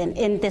happen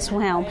in this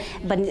realm,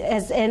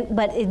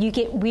 but you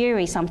get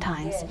weary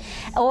sometimes.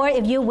 Or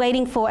if you're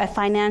waiting for a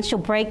financial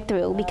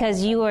breakthrough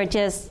because you are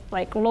just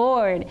like,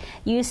 Lord,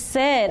 you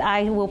said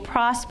I will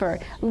prosper.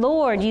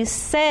 Lord, you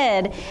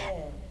said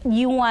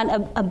you want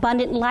an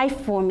abundant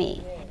life for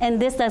me, and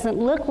this doesn't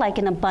look like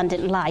an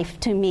abundant life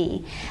to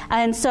me.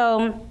 And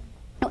so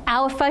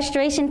our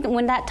frustration,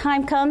 when that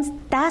time comes,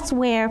 that's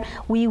where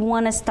we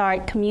want to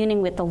start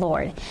communing with the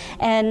Lord.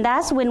 And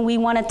that's when we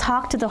want to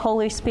talk to the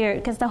Holy Spirit,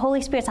 because the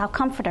Holy Spirit's our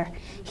comforter.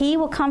 He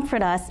will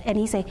comfort us, and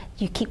he say,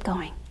 you keep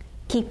going.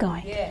 Keep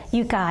going. Yes.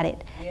 You got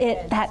it.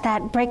 Yes.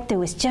 That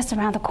breakthrough is just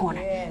around the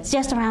corner. Yes. It's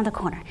just around the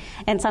corner.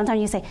 And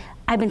sometimes you say,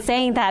 I've been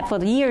saying that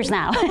for years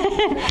now.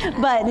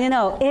 But, you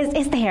know,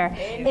 it's there.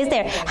 Amen. It's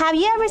there. Have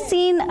you ever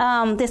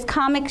seen this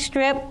comic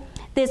strip?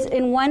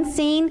 In one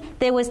scene,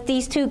 there was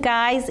these two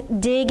guys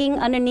digging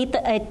underneath.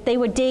 They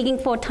were digging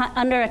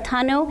under a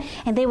tunnel,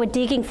 and they were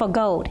digging for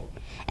gold.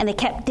 And they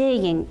kept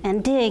digging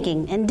and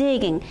digging and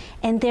digging,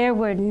 and there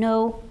were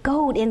no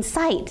gold in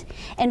sight.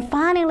 And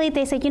finally,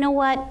 they said, you know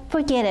what?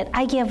 Forget it.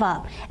 I give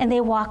up. And they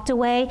walked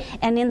away.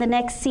 And in the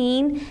next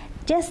scene,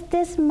 just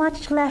this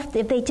much left.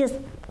 If they just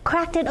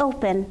cracked it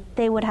open,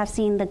 they would have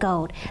seen the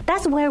gold.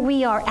 That's where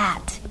we are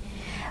at.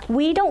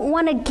 We don't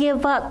want to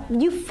give up.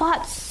 You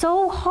fought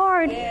so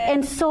hard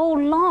and so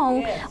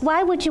long.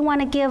 Why would you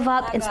want to give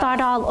up and start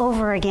all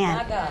over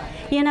again?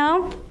 You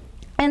know?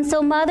 And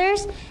so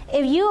mothers,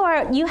 if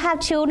you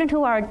have children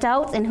who are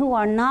adults and who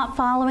are not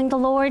following the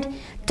Lord,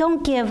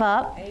 don't give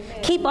up. Amen.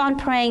 Keep on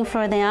praying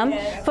for them.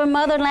 Yes. For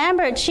Mother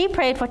Lambert, she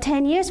prayed for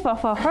 10 years for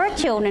her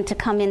children to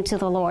come into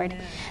the Lord.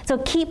 So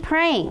keep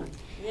praying.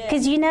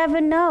 Because you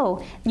never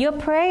know. Your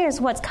prayer is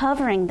what's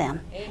covering them.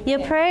 Amen.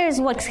 Your prayer is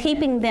what's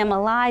keeping them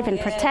alive and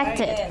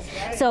protected.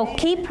 Yes. So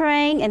keep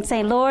praying and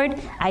say,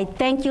 Lord, I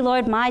thank you,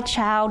 Lord, my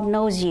child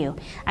knows you.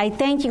 I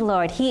thank you,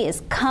 Lord, he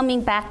is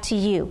coming back to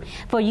you.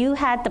 For you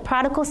had the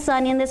prodigal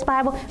son in this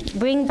Bible.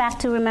 Bring back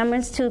to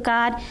remembrance to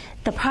God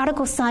the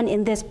prodigal son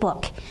in this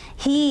book.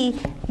 He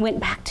went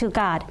back to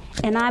God.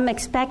 And I'm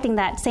expecting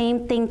that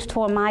same thing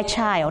for my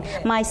child,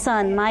 my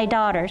son, my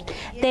daughters.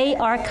 They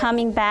are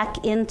coming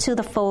back into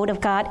the fold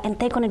of God, and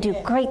they're going to do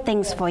great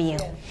things for you.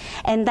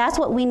 And that's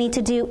what we need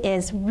to do,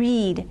 is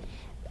read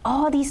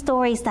all these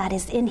stories that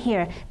is in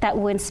here that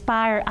will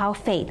inspire our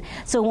faith.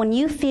 So when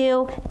you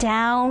feel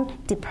down,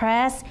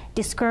 depressed,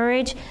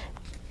 discouraged,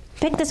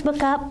 pick this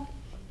book up,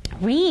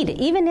 read,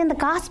 even in the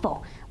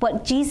gospel,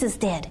 what Jesus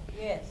did.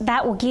 Yes.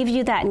 That will give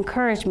you that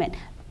encouragement.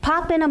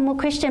 Pop in a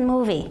Christian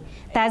movie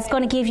that's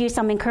going to give you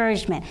some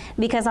encouragement.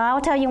 Because I'll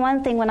tell you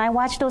one thing, when I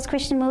watch those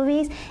Christian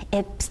movies,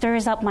 it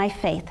stirs up my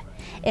faith.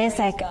 It's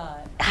like,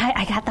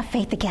 I got the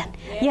faith again.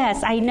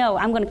 Yes, I know.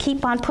 I'm going to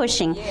keep on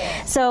pushing.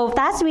 So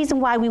that's the reason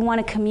why we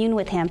want to commune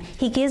with him.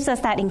 He gives us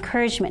that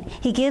encouragement.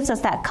 He gives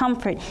us that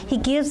comfort. He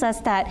gives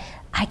us that,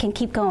 I can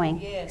keep going.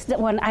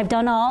 When I've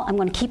done all, I'm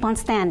going to keep on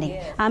standing.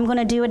 I'm going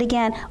to do it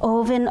again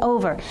over and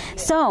over.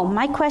 So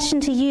my question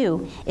to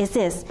you is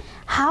this.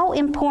 How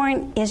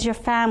important is your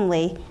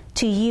family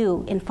to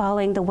you in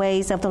following the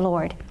ways of the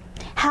Lord?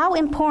 How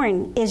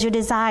important is your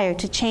desire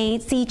to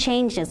see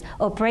changes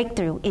or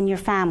breakthrough in your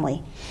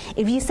family?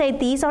 If you say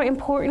these are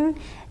important,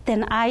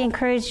 then I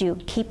encourage you,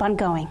 keep on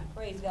going.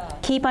 Praise God.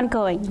 Keep on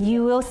going.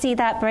 You will see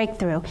that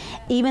breakthrough.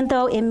 Even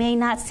though it may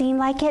not seem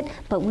like it,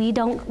 but we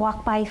don't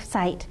walk by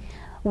sight.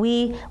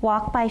 We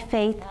walk by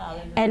faith,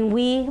 and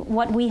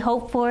what we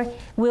hope for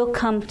will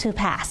come to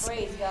pass.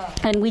 Praise God.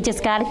 And we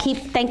just got to keep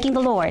thanking the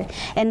Lord.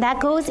 And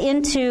that goes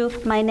into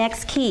my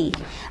next key.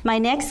 My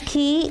next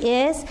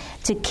key is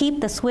to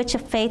keep the switch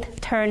of faith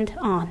turned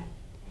on.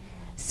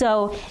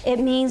 So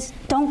it means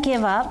don't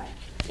give up.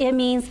 It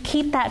means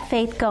keep that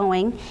faith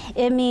going.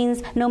 It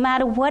means no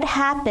matter what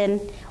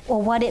happened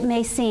or what it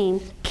may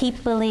seem,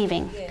 keep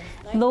believing. Yes.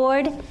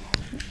 Lord,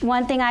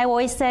 one thing I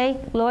always say,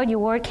 Lord, your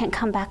word can't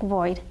come back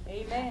void.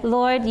 Amen.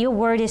 Lord, your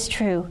word is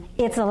true.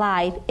 It's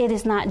alive. It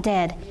is not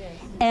dead. Yes.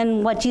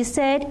 And what you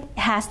said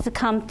has to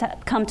come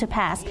to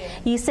pass.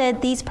 Yes. You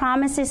said these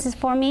promises is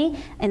for me,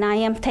 and I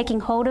am taking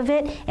hold of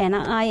it, and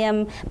I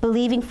am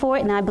believing for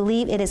it, and I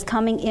believe it is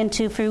coming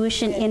into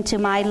fruition into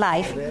my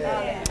life.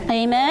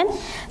 Amen.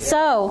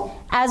 So,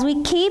 as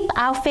we keep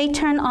our faith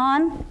turned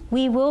on,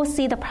 we will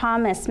see the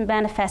promise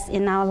manifest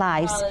in our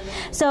lives.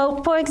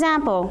 So, for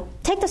example,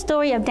 take the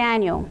story of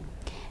Daniel.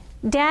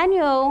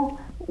 Daniel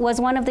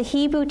was one of the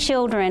Hebrew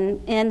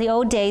children in the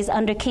old days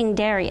under King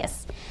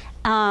Darius.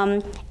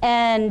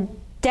 And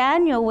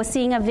Daniel was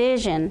seeing a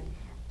vision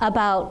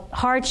about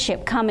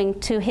hardship coming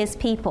to his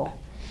people.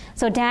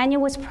 So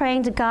Daniel was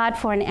praying to God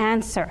for an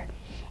answer,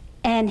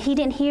 and he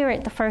didn't hear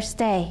it the first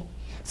day.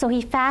 So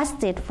he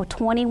fasted for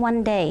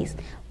 21 days,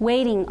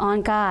 waiting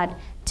on God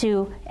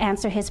to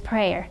answer his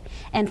prayer.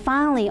 And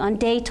finally, on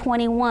day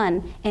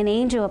 21, an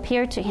angel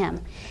appeared to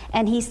him,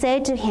 and he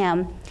said to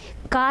him,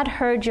 God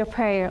heard your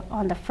prayer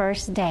on the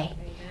first day.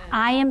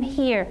 I am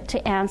here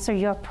to answer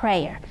your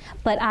prayer,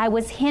 but I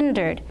was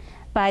hindered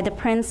by the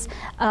prince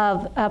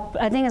of,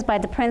 by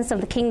the prince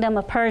of the kingdom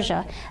of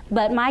Persia.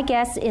 But my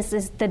guess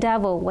is the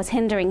devil was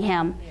hindering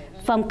him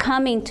from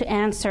coming to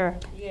answer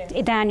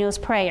Daniel's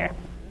prayer.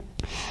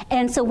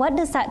 And so what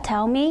does that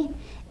tell me?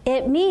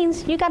 It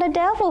means you got a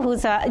devil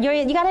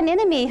you got an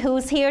enemy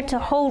who's here to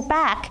hold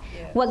back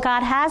what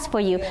God has for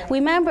you.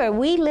 Remember,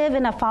 we live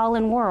in a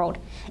fallen world.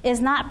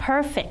 It's not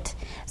perfect.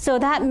 So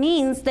that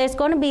means there's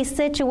going to be a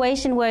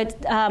situation where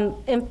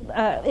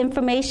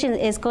information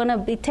is going to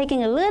be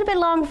taking a little bit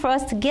longer for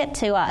us to get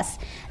to us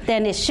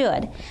than it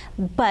should.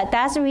 But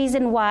that's the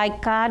reason why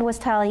God was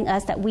telling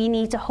us that we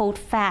need to hold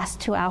fast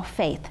to our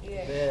faith.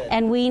 Yes.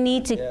 And we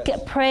need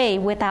to pray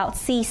without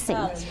ceasing.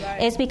 Right.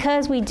 It's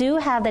because we do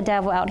have the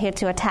devil out here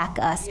to attack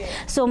us.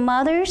 Yes. So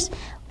mothers,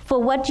 for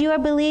what you are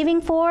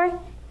believing for,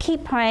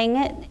 keep praying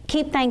it.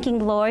 Keep thanking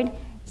the Lord.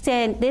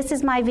 Saying, this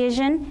is my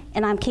vision,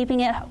 and I'm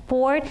keeping it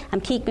forward.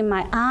 I'm keeping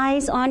my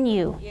eyes on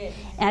you. Yes.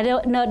 And I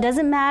don't know, it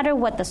doesn't matter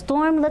what the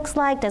storm looks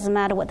like, doesn't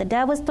matter what the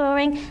devil's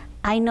throwing.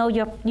 I know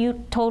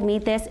you told me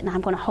this, and I'm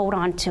going to hold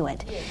on to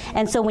it. Yes.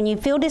 And so when you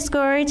feel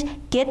discouraged,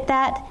 get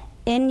that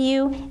in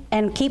you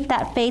and keep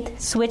that faith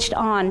switched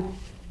on,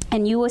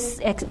 and you will,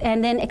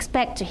 and then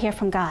expect to hear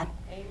from God.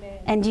 Amen.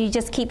 And you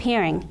just keep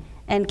hearing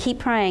and keep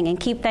praying and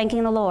keep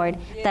thanking the Lord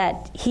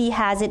that He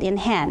has it in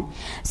hand.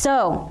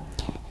 So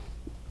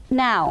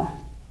now,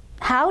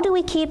 how do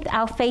we keep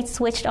our faith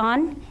switched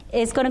on?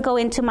 It's going to go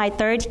into my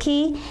third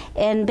key,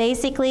 and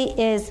basically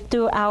is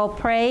through our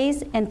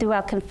praise and through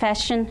our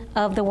confession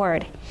of the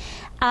Word.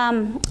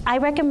 I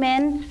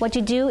recommend what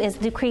you do is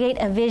to create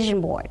a vision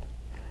board.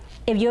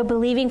 If you're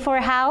believing for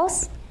a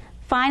house,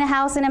 find a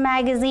house in a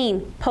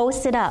magazine,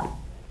 post it up,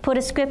 put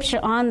a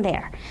scripture on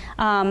there.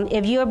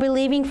 If you're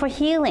believing for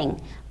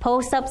healing,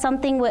 post up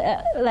something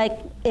like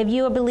if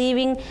you're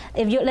believing,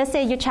 let's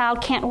say your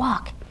child can't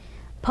walk,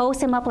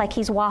 post him up like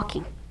he's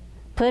walking.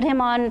 Put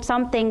him on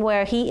something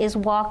where he is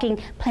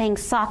walking, playing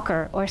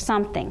soccer or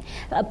something.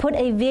 Put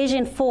a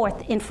vision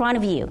forth in front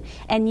of you,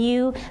 and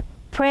you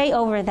pray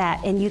over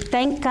that, and you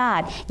thank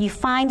God. You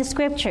find the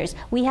scriptures.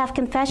 We have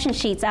confession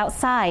sheets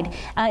outside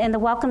in the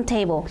welcome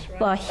table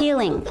for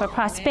healing, for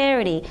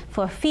prosperity,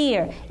 for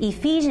fear,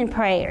 Ephesian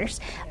prayers,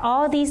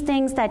 all these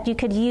things that you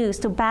could use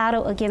to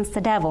battle against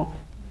the devil.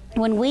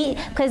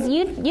 Because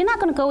you're not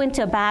going to go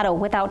into a battle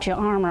without your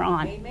armor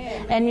on.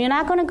 Amen. And you're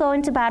not going to go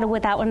into battle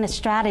without a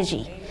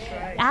strategy.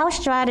 Amen. Our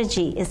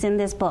strategy is in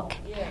this book.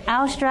 Yes.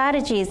 Our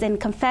strategies and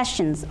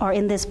confessions are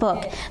in this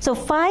book. Yes. So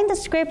find the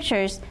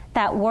scriptures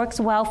that works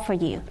well for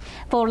you.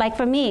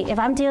 For me, if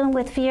I'm dealing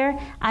with fear,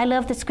 I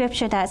love the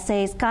scripture that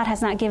says, God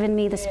has not given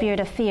me the spirit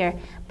of fear,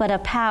 but a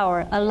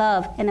power, a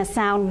love, and a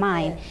sound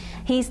mind.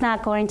 He's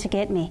not going to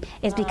get me.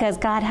 It's because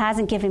God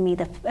hasn't given me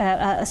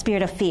the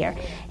spirit of fear.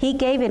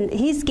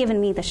 He's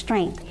given me the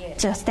strength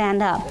to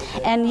stand up.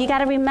 And you got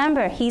to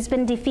remember, He's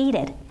been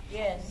defeated.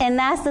 Yes. And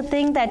that's the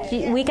thing that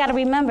we got to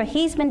remember.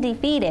 He's been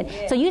defeated.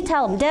 Yes. So you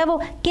tell him,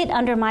 devil, get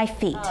under my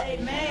feet.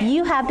 Amen.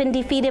 You have been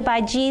defeated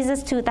by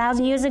Jesus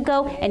 2,000 years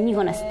ago, and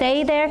you're going to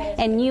stay there,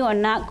 and you are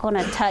not going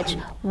to touch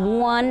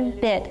one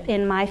bit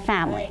in my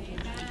family.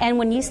 And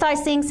when you start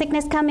seeing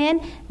sickness come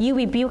in, you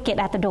rebuke it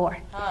at the door.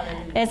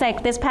 Hallelujah. It's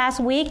like this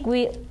past week,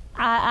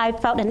 I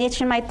felt an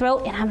itch in my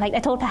throat, and I'm like, I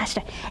told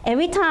Pastor,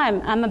 every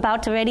time I'm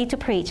ready to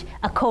preach,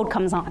 a cold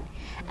comes on.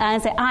 And I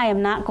said, I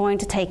am not going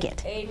to take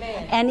it.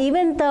 Amen. And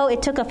even though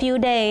it took a few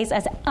days, I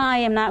said, I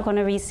am not going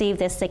to receive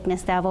this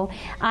sickness, devil.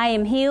 I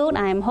am healed,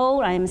 I am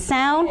whole, I am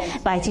sound.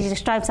 Yes. By Jesus'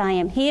 stripes, I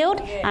am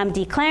healed. Yes. I'm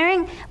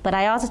declaring, but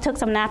I also took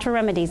some natural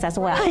remedies as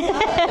well.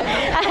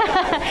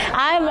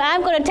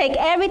 I'm going to take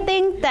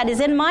everything that is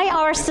in my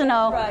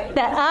arsenal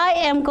that I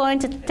am going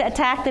to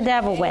attack the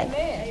devil with.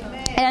 Amen.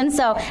 And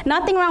so,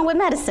 nothing wrong with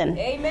medicine.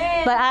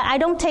 Amen. But I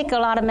don't take a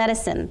lot of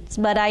medicines.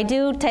 But I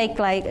do take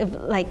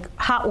like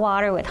hot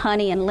water with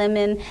honey and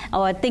lemon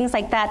or things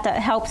like that to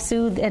help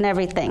soothe and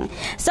everything.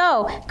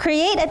 So,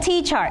 create a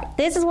T-chart.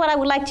 This is what I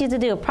would like you to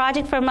do, a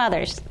project for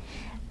mothers.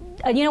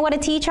 You know what a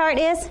T-chart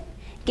is?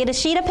 Get a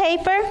sheet of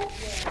paper,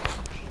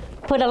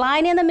 put a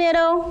line in the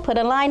middle, put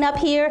a line up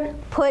here,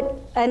 put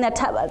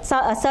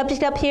a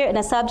subject up here and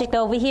a subject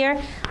over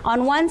here.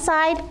 On one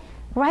side,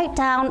 write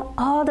down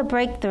all the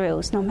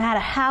breakthroughs, no matter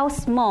how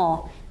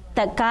small,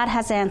 that God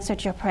has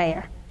answered your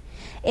prayer.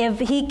 I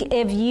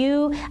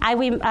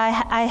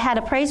had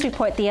a praise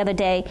report the other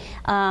day.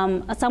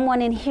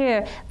 Someone in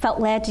here felt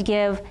led to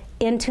give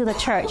into the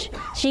church.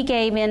 She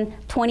gave in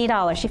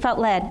 $20. She felt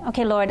led.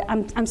 Okay, Lord,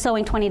 I'm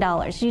sowing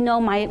 $20. You know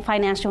my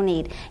financial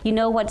need. You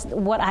know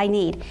what I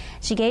need.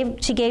 She gave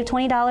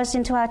 $20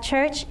 into our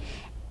church,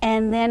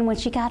 and then when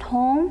she got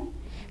home,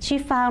 she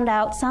found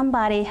out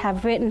somebody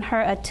had written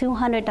her a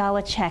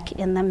 $200 check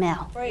in the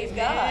mail. Praise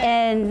God.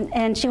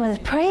 And she was,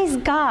 praise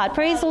God,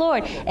 praise the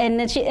Lord.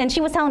 And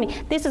she was telling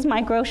me, this is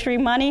my grocery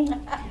money.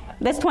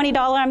 This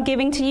 $20 I'm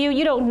giving to you,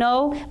 you don't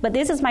know, but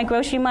this is my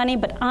grocery money,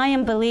 but I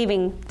am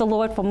believing the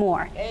Lord for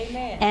more.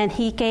 Amen. And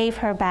he gave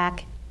her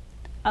back,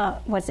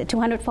 was it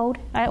 200-fold?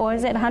 Or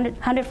is it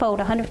 100-fold,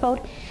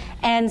 100-fold?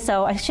 And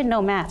so, I should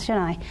know math,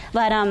 shouldn't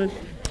I?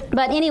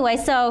 But anyway,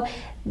 so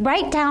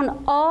write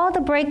down all the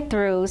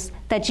breakthroughs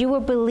that you were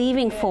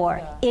believing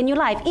for in your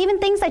life, even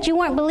things that you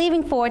weren't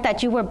believing for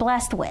that you were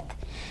blessed with.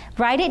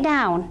 Write it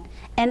down,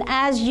 and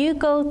as you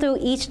go through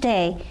each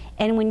day,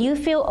 and when you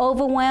feel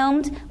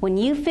overwhelmed, when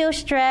you feel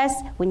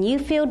stressed, when you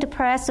feel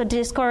depressed or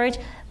discouraged,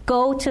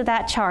 go to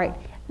that chart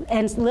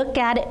and look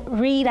at it,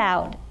 read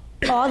out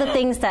all the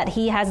things that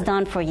he has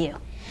done for you.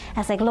 I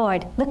was like,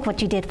 Lord, look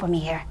what you did for me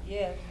here.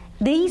 Yeah.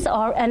 These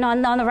are, and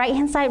on the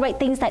right-hand side, write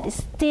things that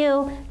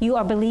still you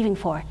are believing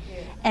for.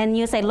 Yeah. And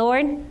you say,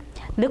 Lord,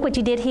 look what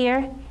you did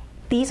here.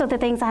 These are the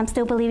things I'm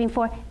still believing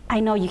for.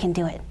 I know you can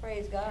do it.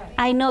 Praise God.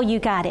 I know you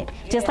got it.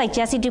 Yeah. Just like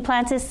Jesse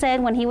Duplantis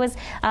said when he was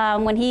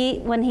when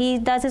he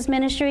does his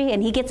ministry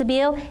and he gets a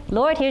bill,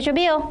 Lord, here's your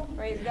bill.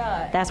 Praise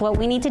God. That's what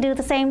we need to do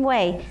the same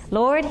way.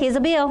 Lord, here's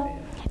a bill.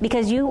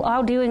 Because you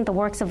are doing the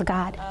works of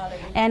God.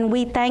 And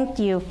we thank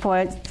you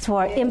for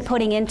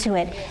inputting into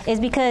it. It's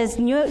because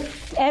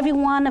every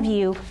one of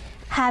you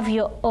have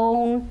your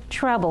own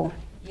trouble.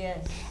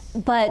 Yes.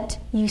 But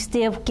you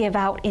still give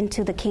out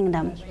into the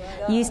kingdom.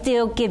 You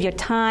still give your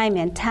time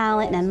and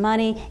talent and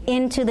money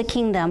into the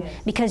kingdom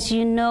because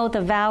you know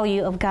the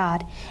value of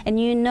God. And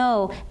you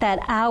know that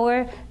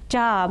our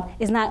job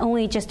is not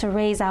only just to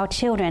raise our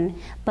children,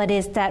 but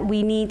is that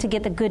we need to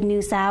get the good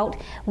news out.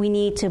 We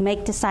need to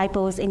make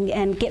disciples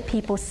and get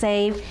people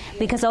saved,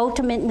 because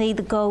ultimately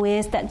the goal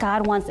is that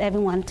God wants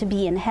everyone to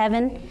be in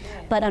heaven,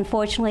 but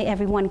unfortunately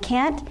everyone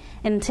can't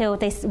until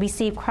they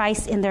receive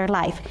Christ in their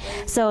life.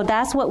 So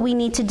that's what we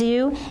need to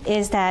do,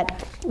 is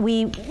that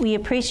we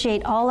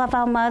appreciate all of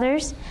our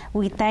mothers.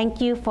 We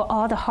thank you for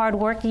all the hard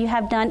work you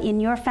have done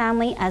in your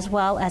family as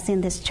well as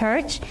in this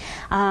church,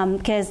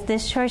 because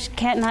this church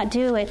cannot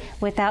do it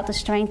without the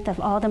strength of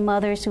all the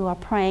mothers who are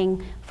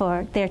praying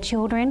for their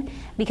children,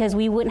 because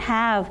we wouldn't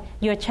have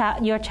your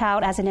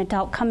child as an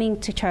adult coming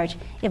to church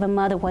if a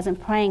mother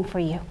wasn't praying for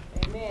you.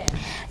 Amen.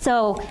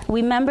 So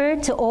remember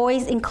to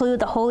always include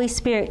the Holy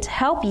Spirit to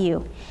help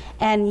you,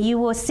 and you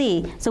will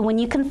see. So when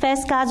you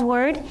confess God's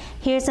word,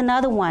 here's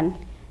another one.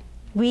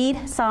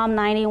 Read Psalm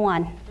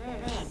 91.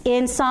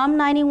 In Psalm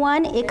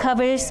 91, it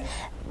covers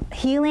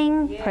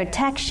healing,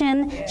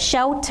 protection,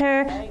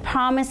 shelter,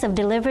 promise of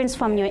deliverance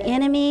from your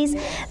enemies.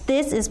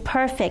 This is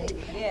perfect,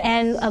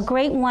 and a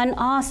great one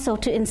also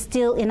to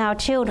instill in our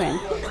children.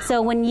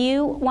 So when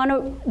you want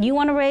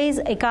to raise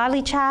a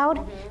godly child,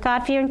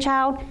 God-fearing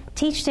child,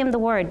 teach them the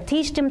word.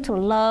 Teach them to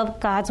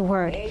love God's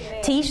word.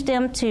 Amen. Teach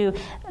them to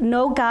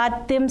know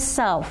God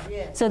themselves,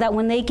 so that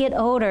when they get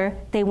older,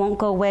 they won't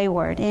go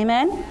wayward.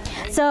 Amen?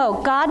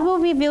 So God will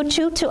reveal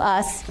truth to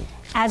us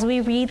as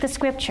we read the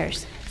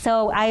scriptures.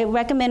 So I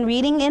recommend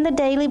reading in the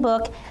daily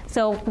book.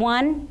 So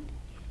 1,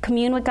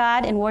 commune with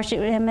God and worship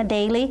Him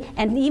daily,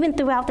 and even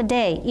throughout the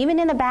day, even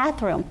in the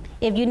bathroom,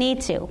 if you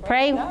need to.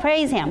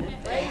 Praise Him.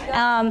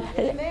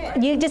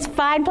 You just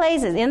find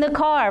places. In the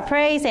car,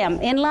 praise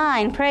Him. In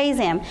line, praise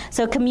Him.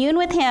 So commune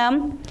with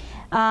Him.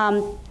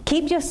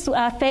 Keep your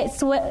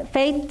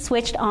faith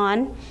switched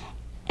on,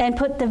 and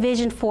put the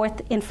vision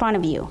forth in front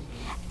of you.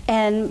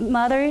 And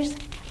mothers,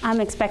 I'm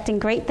expecting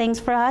great things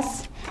for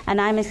us, and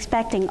I'm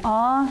expecting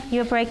all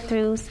your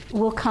breakthroughs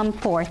will come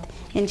forth.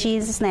 In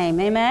Jesus' name,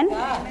 amen?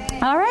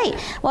 Amen. All right.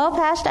 Well,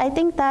 Pastor, I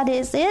think that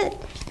is it.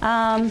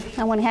 I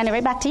want to hand it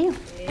right back to you.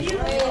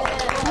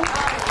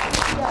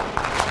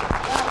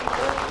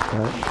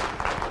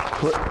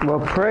 Well,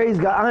 praise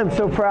God. I'm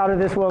so proud of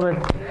this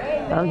woman.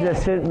 I'm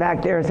just sitting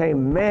back there and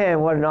saying,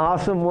 man, what an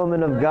awesome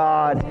woman of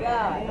God.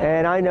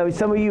 And I know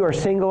some of you are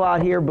single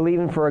out here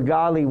believing for a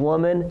godly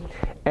woman.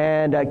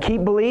 And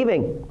keep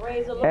believing.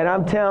 And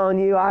I'm telling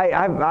you,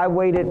 I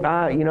waited,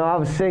 I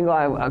was single.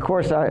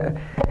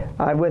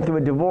 I went through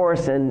a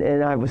divorce,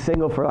 and I was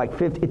single for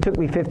it took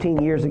me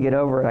 15 years to get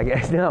over it, I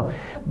guess. No.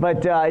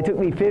 But it took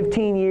me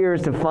 15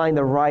 years to find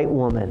the right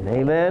woman.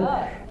 Amen?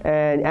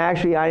 And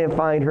actually, I didn't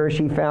find her.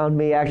 She found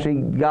me.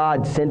 Actually,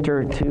 God sent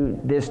her to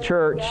this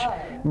church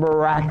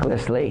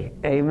miraculously.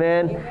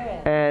 Amen?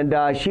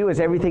 And she was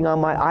everything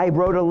on I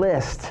wrote a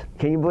list.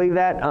 Can you believe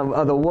that?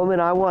 Of the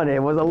woman I wanted.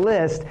 It was a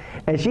list.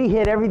 And she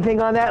hit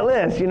everything on that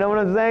list. You know what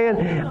I'm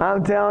saying?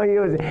 I'm telling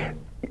you, it was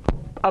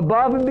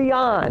above and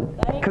beyond.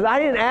 Because I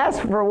didn't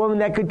ask for a woman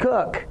that could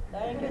cook.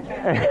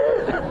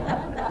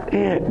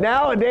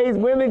 Nowadays,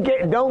 women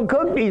don't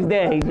cook these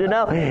days, you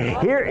know.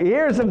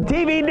 Here's some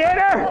TV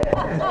dinner.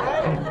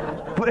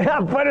 Put it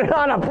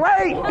on a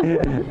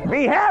plate.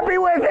 Be happy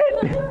with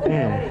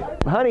it.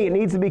 Honey, it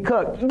needs to be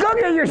cooked. Cook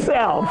it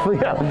yourself.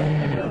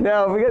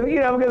 No,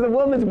 because the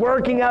woman's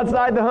working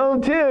outside the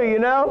home too, you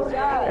know.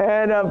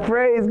 And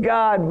praise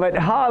God. But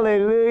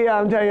hallelujah,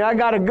 I'm telling you, I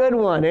got a good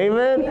one.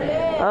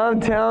 Amen. I'm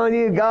telling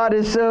you, God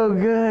is so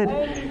good.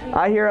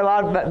 I hear a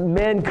lot of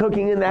men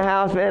cooking in the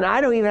house, man. I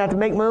don't even have to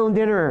make my own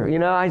dinner. You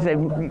know, I say,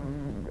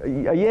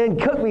 Yen,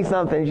 cook me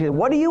something. She said,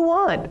 what do you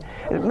want?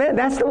 Man,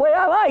 that's the way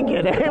I like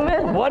it.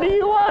 Amen. What do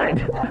you want?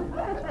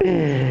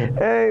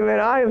 Amen.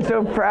 I am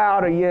so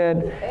proud of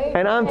Yen.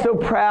 And I'm so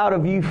proud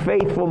of you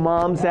faithful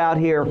moms out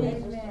here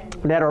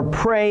that are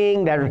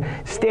praying, that are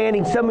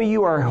standing. Some of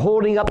you are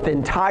holding up the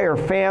entire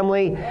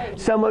family.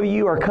 Some of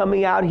you are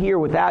coming out here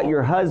without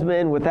your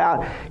husband,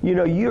 without,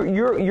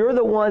 you're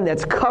the one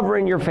that's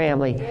covering your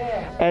family.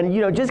 And,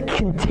 just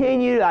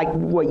continue, like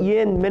what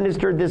Yin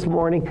ministered this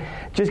morning,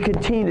 just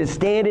continue to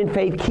stand in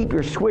faith, keep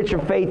your switch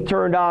of faith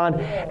turned on.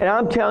 And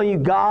I'm telling you,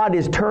 God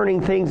is turning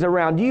things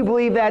around. Do you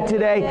believe that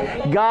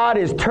today? God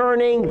is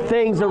turning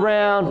things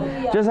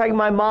around. Just like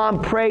my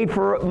mom prayed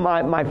for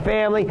my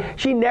family.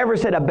 She never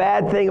said a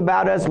bad thing about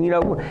us.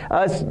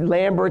 Us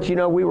Lamberts,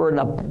 we were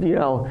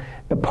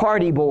the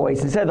party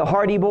boys. Instead of the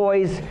Hardy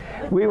Boys,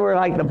 we were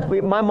like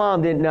my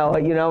mom didn't know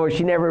it, or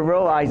she never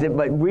realized it,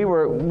 but we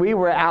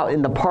were out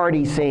in the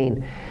party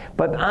scene.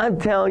 But I'm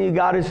telling you,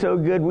 God is so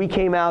good. We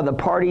came out of the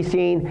party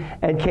scene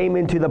and came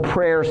into the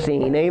prayer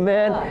scene.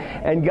 Amen.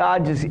 And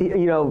God just,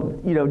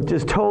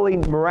 just totally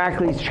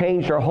miraculously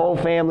changed our whole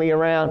family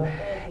around.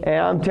 And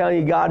I'm telling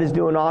you, God is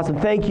doing awesome.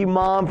 Thank you,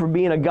 Mom, for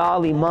being a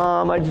godly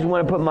mom. I just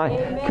want to put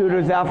my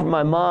kudos out for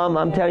my mom.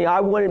 I'm telling you,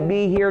 I wouldn't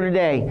be here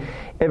today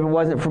if it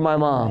wasn't for my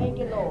mom,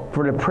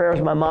 for the prayers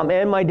of my mom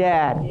and my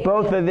dad.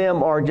 Both of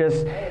them are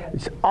just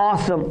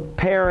awesome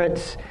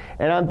parents.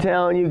 And I'm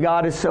telling you,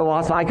 God is so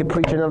awesome. I could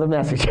preach another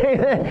message.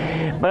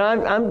 But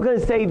I'm going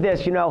to say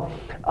this, you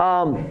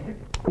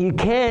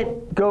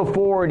can't go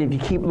forward if you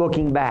keep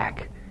looking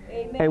back.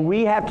 Amen. And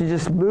we have to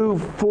just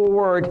move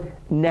forward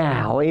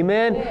now.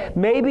 Amen? Amen.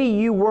 Maybe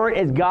you weren't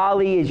as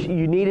godly as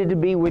you needed to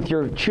be with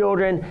your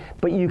children,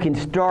 but you can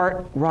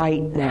start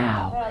right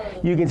now. Hallelujah.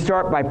 You can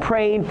start by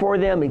praying for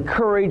them,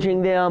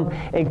 encouraging them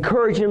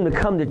to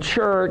come to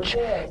church,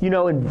 yes.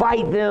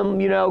 Invite them,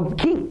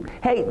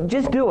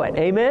 just do it.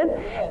 Amen?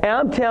 Yes. And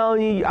I'm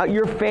telling you,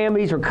 your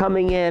families are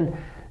coming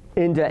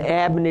into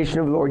admonition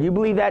of the Lord. You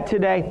believe that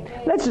today?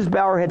 Let's just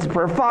bow our heads in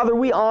prayer. Father,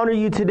 we honor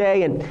you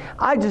today, and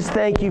I just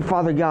thank you,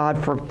 Father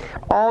God, for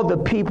all the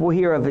people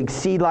here of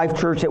Exceed Life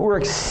Church, that we're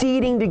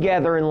exceeding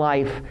together in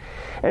life.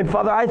 And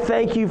Father, I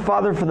thank you,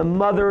 Father, for the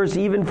mothers,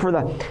 even for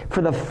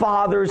the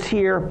fathers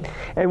here.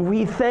 And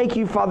we thank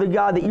you, Father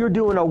God, that you're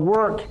doing a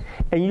work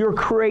and you're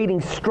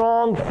creating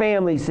strong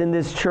families in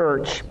this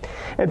church.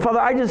 And Father,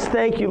 I just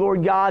thank you,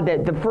 Lord God,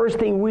 that the first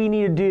thing we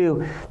need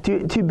to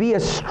do to be a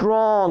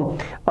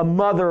strong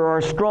mother or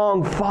a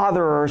strong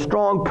father or a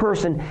strong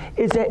person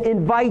is to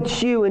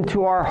invite you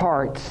into our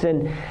hearts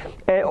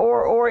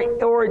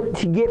or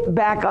to get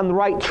back on the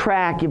right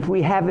track if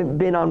we haven't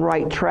been on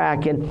right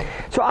track. And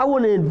so I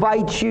want to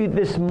invite you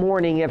this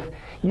morning, if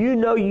you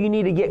know you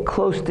need to get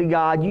close to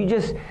God, you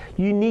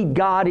need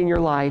God in your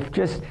life,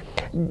 just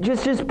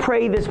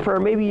pray this prayer.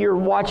 Maybe you're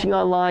watching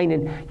online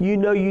and you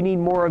know you need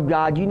more of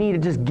God. You need to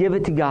just give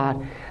it to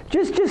God.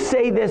 Just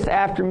say this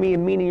after me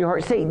and mean in your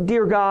heart. Say,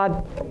 Dear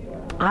God,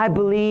 I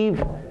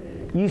believe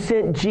you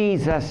sent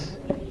Jesus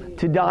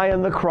to die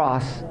on the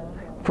cross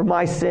for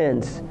my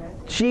sins.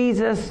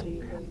 Jesus,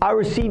 I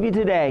receive you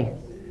today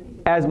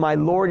as my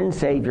Lord and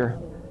Savior.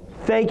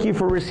 Thank you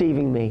for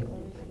receiving me.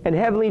 And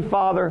Heavenly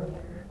Father,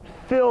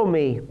 fill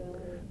me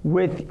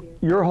with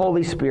your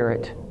Holy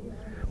Spirit,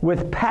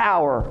 with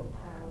power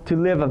to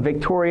live a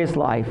victorious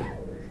life.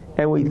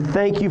 And we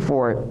thank you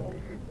for it.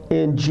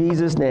 In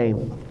Jesus'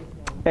 name,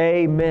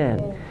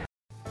 amen.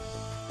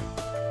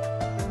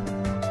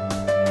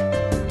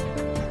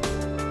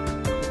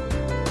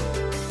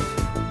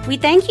 We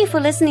thank you for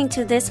listening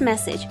to this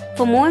message.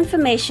 For more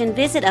information,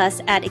 visit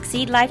us at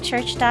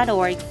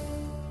exceedlifechurch.org